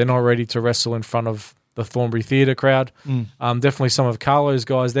crowd, but they're not ready to wrestle in front of the Thornbury Theatre crowd. Definitely some of Carlo's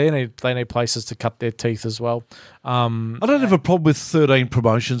guys they need places to cut their teeth as well. I don't have a problem with 13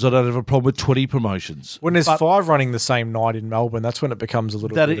 promotions. I don't have a problem with 20 promotions. When there's 5 running the same night in Melbourne, that's when it becomes a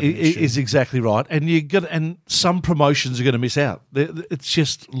little That bit of an issue. is exactly right, and some promotions are going to miss out. It's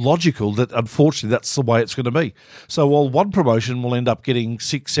just logical that unfortunately that's the way it's going to be. So while one promotion will end up getting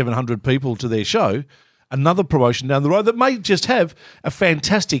 600-700 people to their show, another promotion down the road that may just have a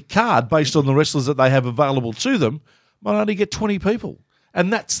fantastic card based on the wrestlers that they have available to them might only get 20 people,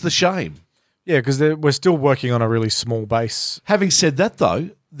 and that's the shame. Yeah, because we're still working on a really small base. Having said that, though,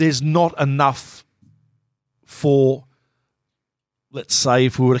 there's not enough for, let's say,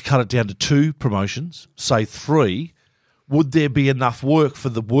 if we were to cut it down to 2 promotions, say 3, would there be enough work for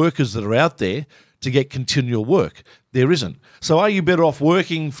the workers that are out there to get continual work? There isn't. So are you better off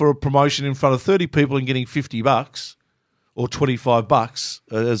working for a promotion in front of 30 people and getting $50 or $25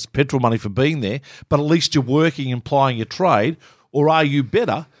 as petrol money for being there, but at least you're working and plying your trade? Or are you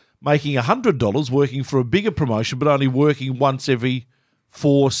better making $100 working for a bigger promotion but only working once every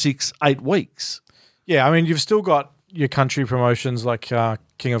 4, 6, 8 weeks? Yeah, I mean, you've still got your country promotions like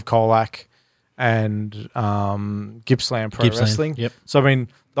King of Colac and Gippsland Pro Wrestling. Yep. So, I mean,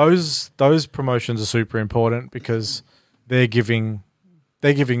 those promotions are super important because they're giving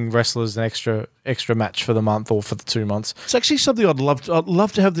wrestlers an extra match for the month or for the 2 months. It's actually something I'd love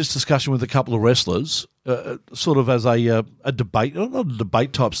to have this discussion with a couple of wrestlers, sort of as a debate, not a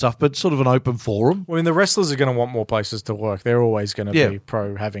debate type stuff, but sort of an open forum. I mean, the wrestlers are going to want more places to work. They're always going to be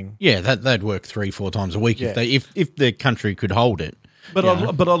pro having. Yeah, they'd work 3-4 times a week if the country could hold it. But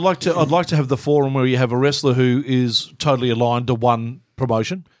I'd like to have the forum where you have a wrestler who is totally aligned to one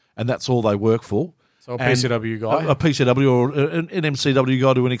promotion and that's all they work for. So a PCW guy, a PCW or an MCW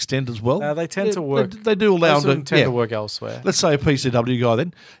guy to an extent as well. They tend to work. They do allow them to work elsewhere. Let's say a PCW guy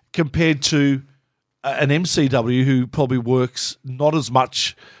then, compared to an MCW who probably works not as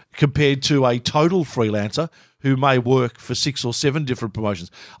much compared to a total freelancer who may work for 6 or 7 different promotions.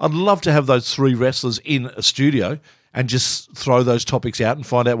 I'd love to have those 3 wrestlers in a studio and just throw those topics out and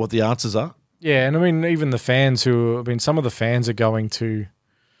find out what the answers are. Yeah, and I mean, even the fans some of the fans are going to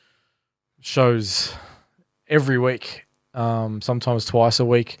shows every week, sometimes twice a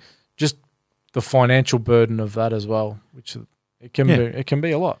week. Just the financial burden of that as well, which it can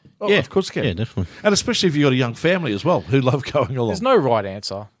be a lot. Oh, yeah, of course it can. Yeah, definitely. And especially if you've got a young family as well who love going along. There's no right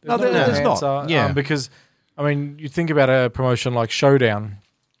answer. There's not. Yeah, because I mean, you think about a promotion like Showdown,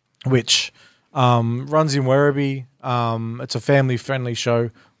 which runs in Werribee. It's a family-friendly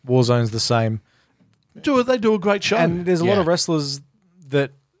show. Warzone's the same. They do a great show. And there's a lot of wrestlers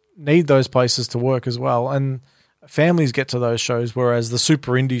that need those places to work as well. And families get to those shows, whereas the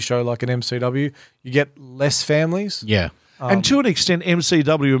super indie show like an MCW, you get less families. Yeah. And to an extent,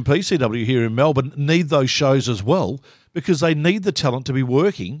 MCW and PCW here in Melbourne need those shows as well because they need the talent to be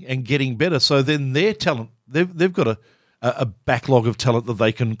working and getting better. So then their talent, they've got a backlog of talent that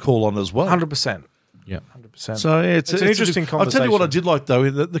they can call on as well. 100%. Yeah. 100%. So it's an interesting conversation. I'll tell you what I did like, though.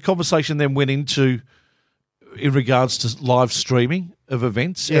 The conversation then went into in regards to live streaming of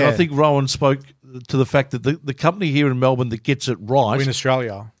events. Yeah. And I think Rowan spoke to the fact that the company here in Melbourne that gets it right. In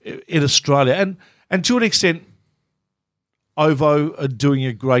Australia. And to an extent, OVO are doing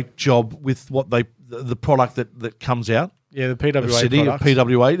a great job with what the product that comes out. Yeah, the PWA City, product.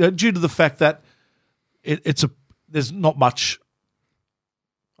 PWA, due to the fact that there's not much.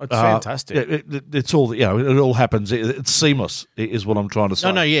 It's fantastic. It's all it all happens. It's seamless, is what I'm trying to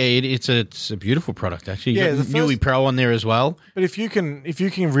say. No, yeah, it's a beautiful product actually. Yeah, You got Newey Pro on there as well. But if you can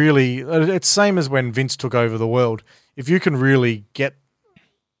really, it's same as when Vince took over the world. If you can really get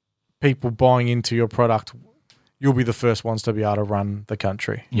people buying into your product, you'll be the first ones to be able to run the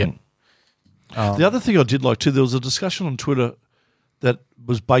country. Yep. The other thing I did like too, there was a discussion on Twitter that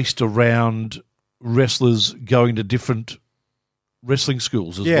was based around wrestlers going to different wrestling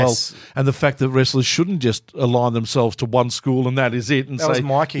schools as well, and the fact that wrestlers shouldn't just align themselves to one school and that is it, and that say, was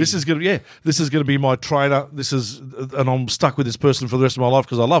Mikey. this is going to be my trainer. And I'm stuck with this person for the rest of my life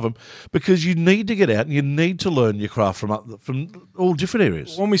because I love him. Because you need to get out and you need to learn your craft from all different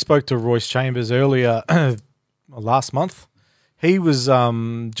areas. When we spoke to Royce Chambers earlier last month, he was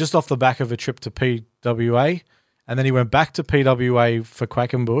just off the back of a trip to PWA, and then he went back to PWA for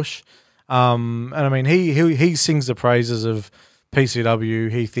Quackenbush. And I mean, he sings the praises of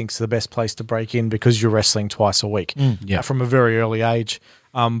PCW. He thinks the best place to break in because you're wrestling twice a week from a very early age.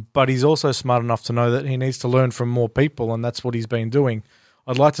 But he's also smart enough to know that he needs to learn from more people, and that's what he's been doing.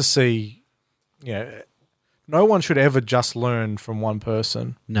 I'd like to see, no one should ever just learn from one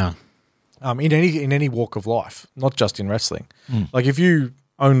person. No. In any walk of life, not just in wrestling. Like if you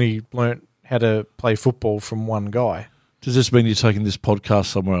only learnt how to play football from one guy. Does this mean you're taking this podcast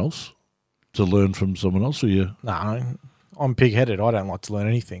somewhere else to learn from someone else, or you? No, I'm pig-headed. I don't like to learn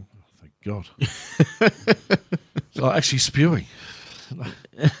anything. Thank God. So actually spewing.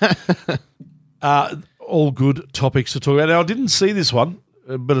 All good topics to talk about. Now, I didn't see this one,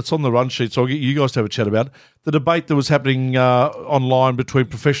 but it's on the run sheet, so I'll get you guys to have a chat about it. The debate that was happening online between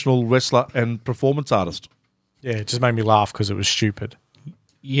professional wrestler and performance artist. Yeah, it just made me laugh because it was stupid.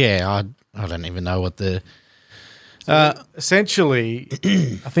 Yeah, I don't even know what the... Essentially,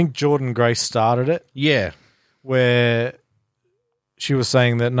 I think Jordan Grace started it, Yeah. where she was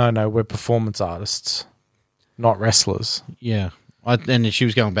saying that, no, we're performance artists, not wrestlers. Yeah. And she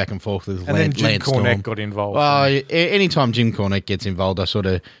was going back and forth with And then Jim Lance Storm. Cornette got involved. Anytime Jim Cornette gets involved, I sort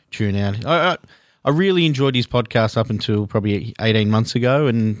of tune out. I really enjoyed his podcast up until probably 18 months ago,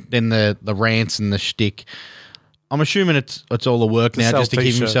 and then the rants and the shtick. I'm assuming it's all a work now, sell just to keep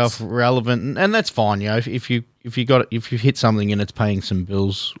t-shirts. himself relevant, and that's fine. You know, if you hit something and it's paying some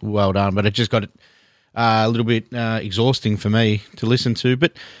bills, well done. But it just got a little bit exhausting for me to listen to.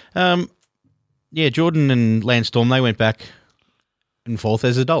 But yeah, Jordan and Lance Storm, they went back and forth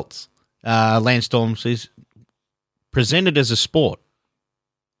as adults. Lance Storm says presented as a sport.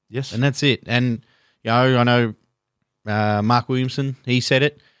 Yes. And that's it. And, you know, I know Mark Williamson, he said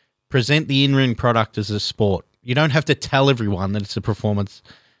it, present the in-ring product as a sport. You don't have to tell everyone that it's a performance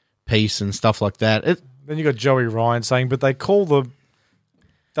piece and stuff like that. Then you got Joey Ryan saying, but they don't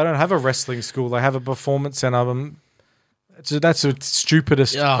have a wrestling school, they have a performance center. That's the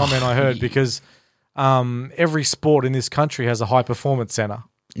stupidest comment I heard, because every sport in this country has a high performance center.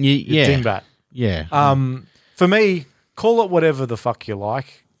 Yeah. Dingbat. Yeah. For me, call it whatever the fuck you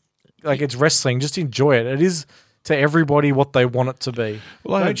like. Like, it's wrestling. Just enjoy it. It is to everybody what they want it to be.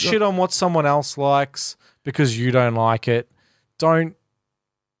 Well, don't shit on what someone else likes because you don't like it. Don't,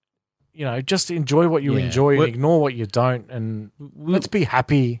 just enjoy what you enjoy and ignore what you don't, and let's be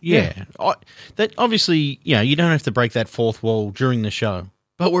happy. Yeah. That obviously, you don't have to break that fourth wall during the show.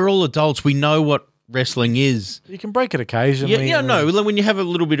 But we're all adults. We know what wrestling is. You can break it occasionally. Yeah, no. When you have a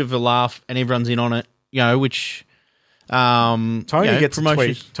little bit of a laugh and everyone's in on it, which... Tony gets a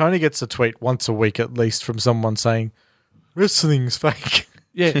tweet. Tony gets a tweet once a week at least from someone saying, wrestling's fake.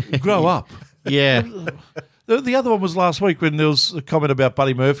 Yeah, grow up. Yeah. The other one was last week when there was a comment about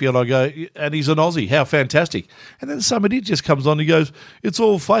Buddy Murphy, and I go, and he's an Aussie, how fantastic. And then somebody just comes on and he goes, it's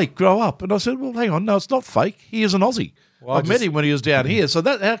all fake, grow up. And I said, well, hang on, no, it's not fake. He is an Aussie. Well, I met him when he was down here, so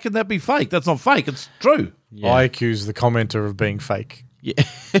how can that be fake? That's not fake, it's true. Yeah. I accuse the commenter of being fake. Yeah.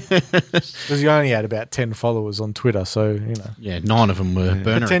 Because he only had about 10 followers on Twitter, so, Yeah, 9 of them were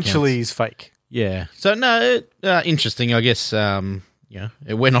burner potentially accounts. he's fake. Yeah. So, no, interesting. I guess,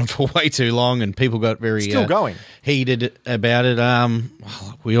 it went on for way too long and people got very Still going. heated about it.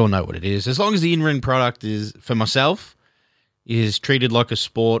 We all know what it is. As long as the in-ring product is, for myself, is treated like a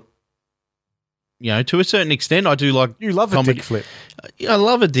sport, to a certain extent. I do like... You love a dick flip. I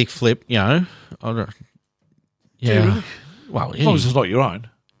love a dick flip, Yeah. Really? Well, As long as it's not your own.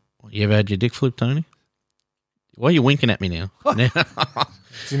 You ever had your dick flip, Tony? Why are you winking at me now?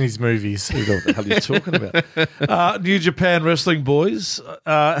 It's in his movies. What the hell are you talking about? New Japan Wrestling Boys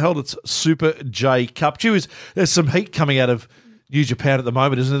held its Super J Cup. There's some heat coming out of New Japan at the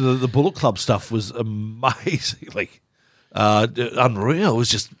moment, isn't it? The Bullet Club stuff was amazingly unreal. It was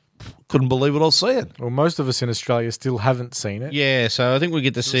just... couldn't believe what I was seeing. Well, most of us in Australia still haven't seen it. Yeah, so I think we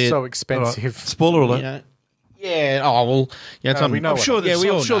get to see It's it. so expensive. Right. Spoiler alert. Yeah. Oh, well. Yeah, it's No, on, we know I'm what sure, it is.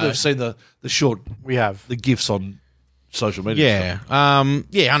 I'm sure they've seen the short, We have. the GIFs on social media.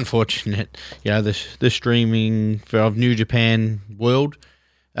 Yeah. Unfortunate. The streaming of New Japan World.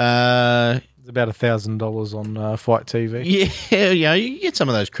 It's about $1,000 on Fight TV. Yeah. You get some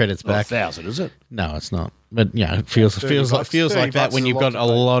of those credits Not back. 1,000, is it? No, it's not. But it feels like 30 that when is you've a got lot a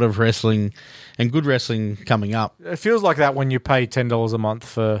to pay. lot of wrestling and good wrestling coming up. It feels like that when you pay $10 a month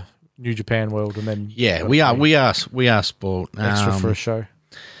for New Japan World, and then Yeah, we are sport. extra for a show.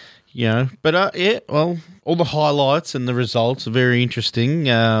 But all the highlights and the results are very interesting.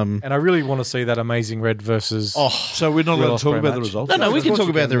 And I really want to see that Amazing Red versus. So we're not Will allowed to talk Ospreay about the match. results? No, we of can course talk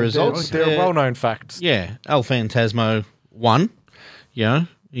you about the can. results. They're well-known facts. Yeah, El Phantasmo won.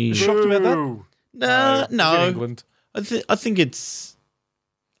 He, Shocked about that? Ooh. no, In England. I think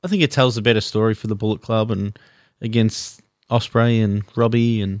it tells a better story for the Bullet Club and against Ospreay and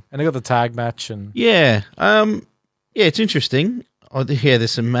Robbie and And they got the tag match, and it's interesting.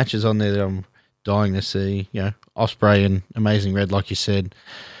 There's some matches on there that I'm dying to see. Ospreay and Amazing Red, like you said.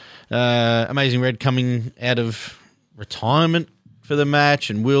 Amazing Red coming out of retirement for the match,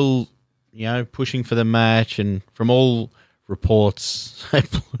 and Will, pushing for the match, and from all reports they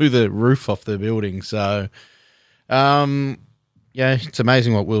blew the roof off the building. So, yeah, it's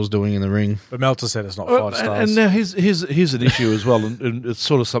amazing what Will's doing in the ring. But Meltzer said it's not 5 stars. And now here's an issue as well, and it's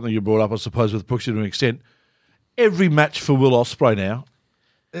sort of something you brought up, I suppose, with Brooksy to an extent. Every match for Will Ospreay now,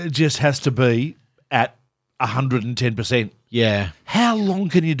 it just has to be at 110%. Yeah. How long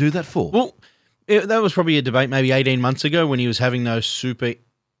can you do that for? Well, that was probably a debate maybe 18 months ago when he was having those super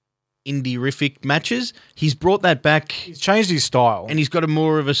indie-rific matches. He's brought that back. He's changed his style. And he's got a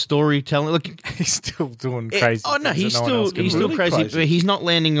more of a storytelling. Look, he's still doing crazy. He's things that no one else can do. still crazy. But he's not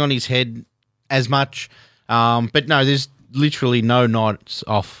landing on his head as much. But no, there's literally no nights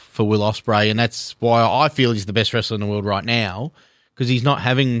off for Will Ospreay, and that's why I feel he's the best wrestler in the world right now, because he's not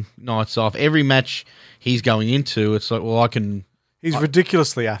having nights off. Every match he's going into, it's like, well, I can. He's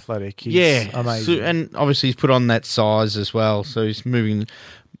ridiculously athletic. He's amazing. So, and obviously he's put on that size as well, so he's moving.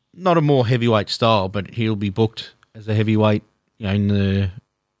 Not a more heavyweight style, but he'll be booked as a heavyweight, in the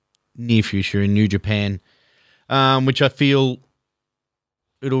near future in New Japan, which I feel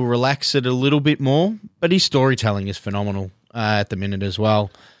it'll relax it a little bit more. But his storytelling is phenomenal at the minute as well.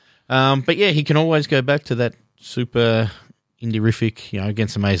 But yeah, he can always go back to that super indie-rific,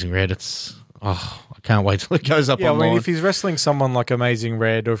 against Amazing Red. I can't wait till it goes up online. I mean, if he's wrestling someone like Amazing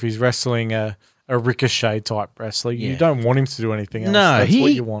Red, or if he's wrestling a Ricochet type wrestler, you don't want him to do anything else. No, that's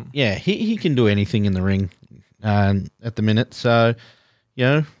what you want. Yeah, he can do anything in the ring at the minute. So,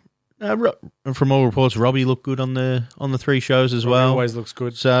 from all reports, Robbie looked good on the 3 shows as well. Always looks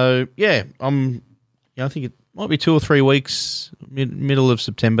good. So yeah, I think it might be 2 or 3 weeks, middle of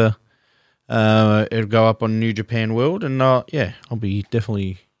September. It'll go up on New Japan World, and I'll be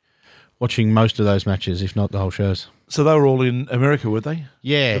definitely watching most of those matches, if not the whole shows. So they were all in America, were they?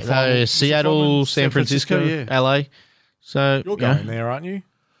 Yeah, Seattle, San Francisco, LA. So you're going there, aren't you?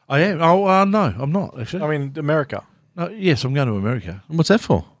 I am. Oh, no, I'm not, actually. I mean, America. Yes, I'm going to America. What's that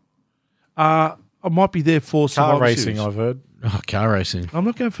for? I might be there for car Survivor racing, Series. I've heard. Oh, car racing. I'm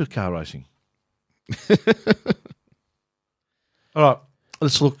not going for car racing. All right,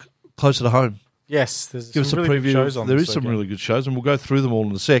 let's look closer to home. Yes, there's Give us some a really preview. good shows on There this is some weekend. really good shows, and we'll go through them all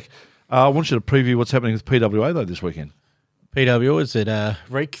in a sec. I want you to preview what's happening with PWA, though, this weekend. PW, is it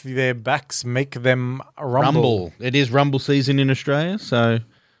Rake their backs, make them rumble. It is Rumble season in Australia, so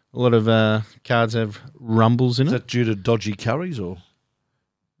a lot of cards have Rumbles in Is it. that due to dodgy curries, or?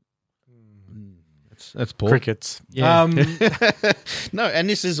 That's poor. Crickets. Yeah. No, and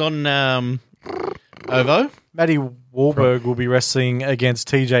this is on OVO. Matty Wahlberg will be wrestling against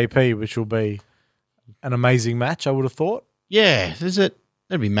TJP, which will be an amazing match, I would have thought. Yeah, that'd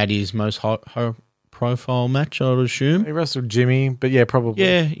be Matty's most high profile match, I would assume. He wrestled Jimmy, but yeah, probably.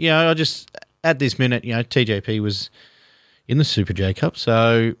 Yeah, I just, at this minute, TJP was in the Super J Cup,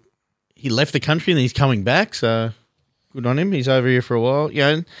 so he left the country and he's coming back, so good on him. He's over here for a while.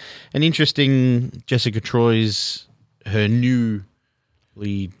 An interesting Jessica Troy's, her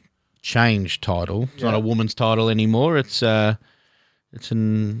newly changed title. It's not a woman's title anymore. It's an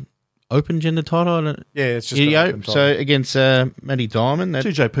open gender title. It's just an open title. So against Matty Diamond.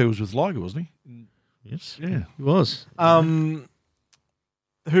 TJP was with Liger, wasn't he? Yes, Yeah. he was. I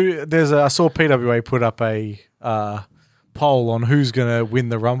saw PWA put up a poll on who's going to win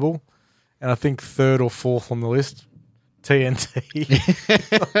the Rumble, and I think 3rd or 4th on the list, TNT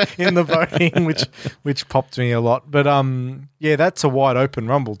in the voting, which popped me a lot. But that's a wide open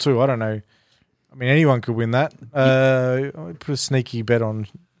Rumble too. I don't know. I mean, anyone could win that. I would put a sneaky bet on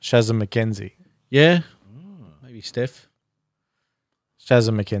Shazza McKenzie. Yeah, maybe Steph. Shazza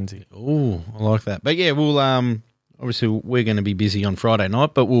McKenzie. Oh, I like that. But yeah, we'll obviously we're going to be busy on Friday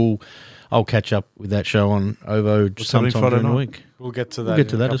night, but I'll catch up with that show on OVO sometime during the week. We'll get to that. We'll get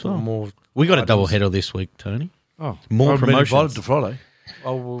to that as well. We got a double header this week, Tony. Oh, More I've been promotions. invited to Friday.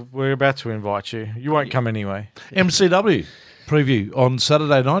 Oh, we're about to invite you. You won't come anyway. MCW preview on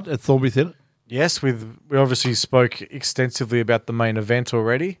Saturday night at Thornbury Theatre. Yes, we obviously spoke extensively about the main event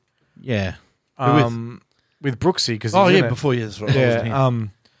already. Yeah. With Brooksy, because Before you. That's right. Yeah.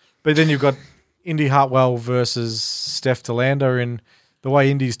 But then you've got Indy Hartwell versus Steph Delander, and the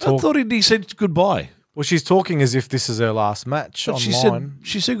way Indy's I talking. thought Indy said goodbye. Well, she's talking as if this is her last match But online.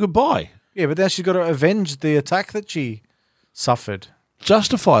 she said goodbye. Yeah, but now she's got to avenge the attack that she suffered.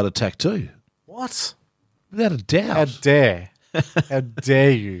 Justified attack too, What? without a doubt. How dare? How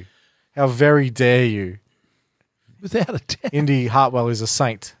dare you? How very dare you? Without a doubt. Indy Hartwell is a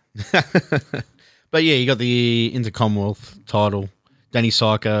saint. But yeah, you got the Intercommonwealth title, Danny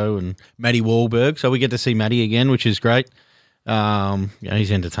Psycho and Matty Wahlberg. So we get to see Matty again, which is great.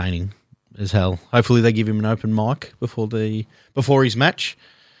 He's entertaining as hell. Hopefully they give him an open mic before his match.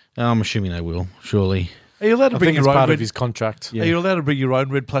 I'm assuming they will, surely. Are you allowed to I bring think it's your own part red? of his contract. Are you allowed to bring your own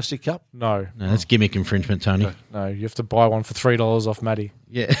red plastic cup? No, No, that's gimmick infringement, Tony. no, you have to buy one for $3 off Maddie.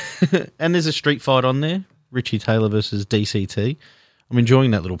 Yeah. And there's a street fight on there. Richie Taylor versus DCT. I'm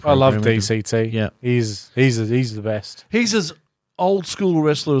enjoying that little I program. love DCT. Yeah. he's the best. He's as old school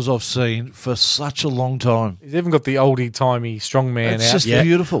wrestler as I've seen for such a long time. He's even got the oldie timey strongman It's out. just Yeah.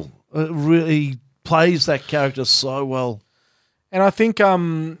 beautiful. It really plays that character so well. And I think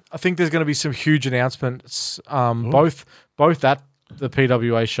there's going to be some huge announcements, both at the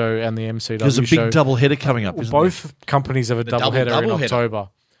PWA show and the MCW There's a show. big double header coming up, isn't Both companies have a double doubleheader in header. October.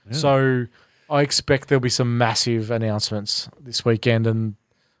 So I expect there'll be some massive announcements this weekend, and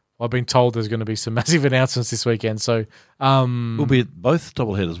I've been told there's going to be some massive announcements this weekend. So We'll be at both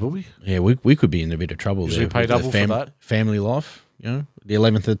double headers, will we? Yeah, we could be in a bit of trouble Usually there. pay with the double for that. Family life, the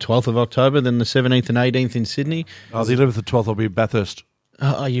 11th and 12th of October, then the 17th and 18th in Sydney. Oh, the 11th and 12th will be in Bathurst.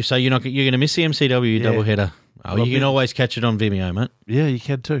 Oh, you say you're going to miss the MCW Yeah. doubleheader? Oh, Well, you can always catch it on Vimeo, mate. Yeah, you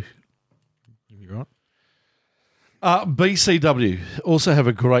can too. You're right. BCW also have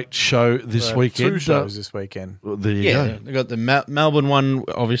a great show this weekend. 2 shows this weekend. Well, there you Yeah, go. they got the Melbourne one.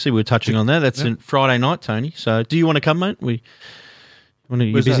 Obviously, we're touching on that. That's in Friday night, Tony. So, do you want to come, mate? You're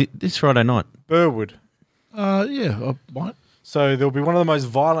Where's busy this Friday night. Burwood. Yeah, I might. So there'll be one of the most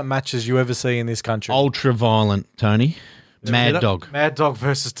violent matches you ever see in this country. Ultra violent, Tony. Mad Dog. Mad Dog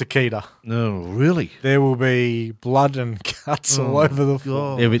versus Takeda. No, really? There will be blood and guts all over the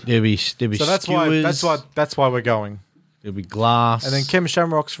floor. There'll be So that's why we're going. There'll be glass. And then Kem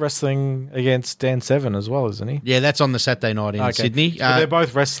Shamrock's wrestling against Dan Seven as well, isn't he? Yeah, that's on the Saturday night in Sydney. So they're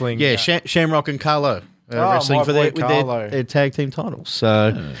both wrestling. Yeah, Shamrock and Carlo wrestling my for boy with Carlo. their tag team titles.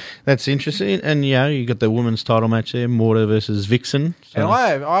 So that's interesting. And you got the women's title match there, Morta versus Vixen. So, And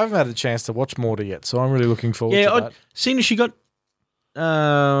I haven't had a chance to watch Morta yet, so I'm really looking forward to that. Seen as she got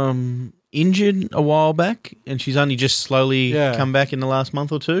injured a while back, and she's only just slowly come back in the last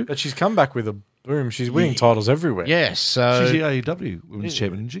month or two. But she's come back with a boom. She's winning titles everywhere. Yes, so She's the AEW Women's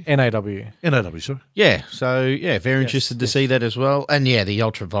Champion, isn't she? NAW. NAW, sorry. yeah, so very interested to see that as well. And the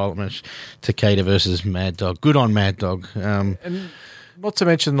ultra violent match, Takeda versus Mad Dog. Good on Mad Dog. And not to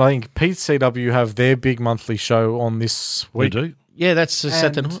mention, I think PCW have their big monthly show on this We week. do. Yeah, that's a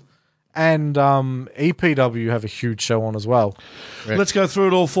Saturday night. And EPW have a huge show on as well. Let's go through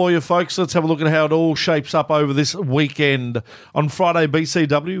it all for you, folks. Let's have a look at how it all shapes up over this weekend. On Friday,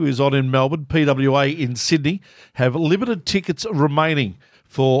 BCW is on in Melbourne. PWA in Sydney have limited tickets remaining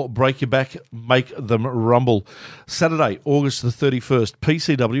for Break Your Back, Make Them Rumble. Saturday, August the 31st,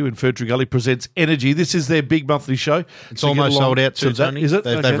 PCW in Ferntree Gully presents Energy. This is their big monthly show. It's So get almost along sold out to too, that. Tony. Is it?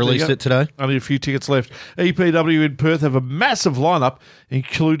 They've Okay, there you released go. it today. Only a few tickets left. EPW in Perth have a massive lineup,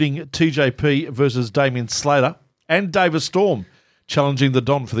 including TJP versus Damien Slater and Davis Storm. Challenging the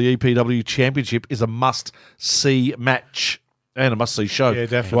Don for the EPW Championship is a must-see match. And a must-see show. Yeah,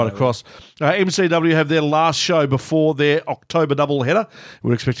 definitely. Right across. MCW have their last show before their October doubleheader.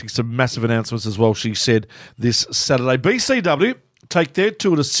 We're expecting some massive announcements as well, she said, this Saturday. BCW take their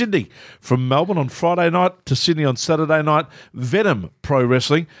tour to Sydney from Melbourne on Friday night to Sydney on Saturday night. Venom Pro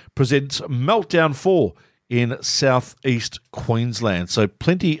Wrestling presents Meltdown 4 in southeast Queensland. So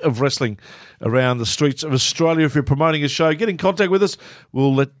plenty of wrestling around the streets of Australia. If you're promoting a show, get in contact with us.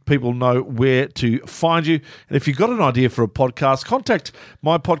 We'll let people know where to find you. And if you've got an idea for a podcast, contact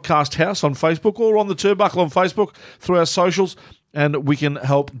My Podcast House on Facebook or on the Turnbuckle on Facebook through our socials, and we can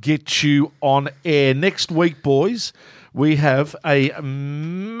help get you on air. Next week, boys, we have a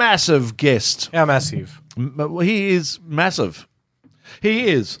massive guest. How massive? He is massive. He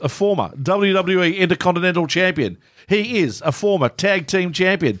is a former WWE Intercontinental Champion. He is a former Tag Team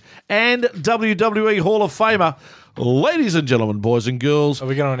Champion and WWE Hall of Famer. Ladies and gentlemen, boys and girls, Are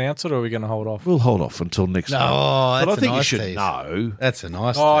we going to announce it or are we going to hold off? we'll hold off until next week. Oh, But that's I think a nice you should tease. know. That's a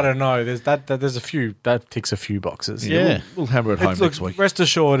nice Oh, I tease. don't know. There's a few. That ticks a few boxes. Yeah. We'll hammer it home Look, next week. rest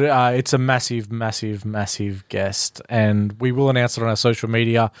assured, it's a massive, massive, massive guest, and we will announce it on our social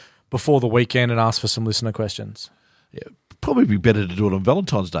media before the weekend and ask for some listener questions. Yeah, probably be better to do it on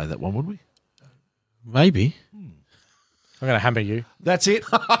Valentine's Day, that one, wouldn't we? Maybe. I'm going to hammer you. That's it.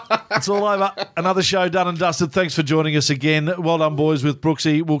 It's all over. Another show done and dusted. Thanks for joining us again. Well done, boys, with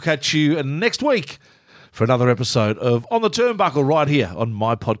Brooksy. We'll catch you next week for another episode of On the Turnbuckle right here on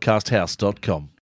mypodcasthouse.com.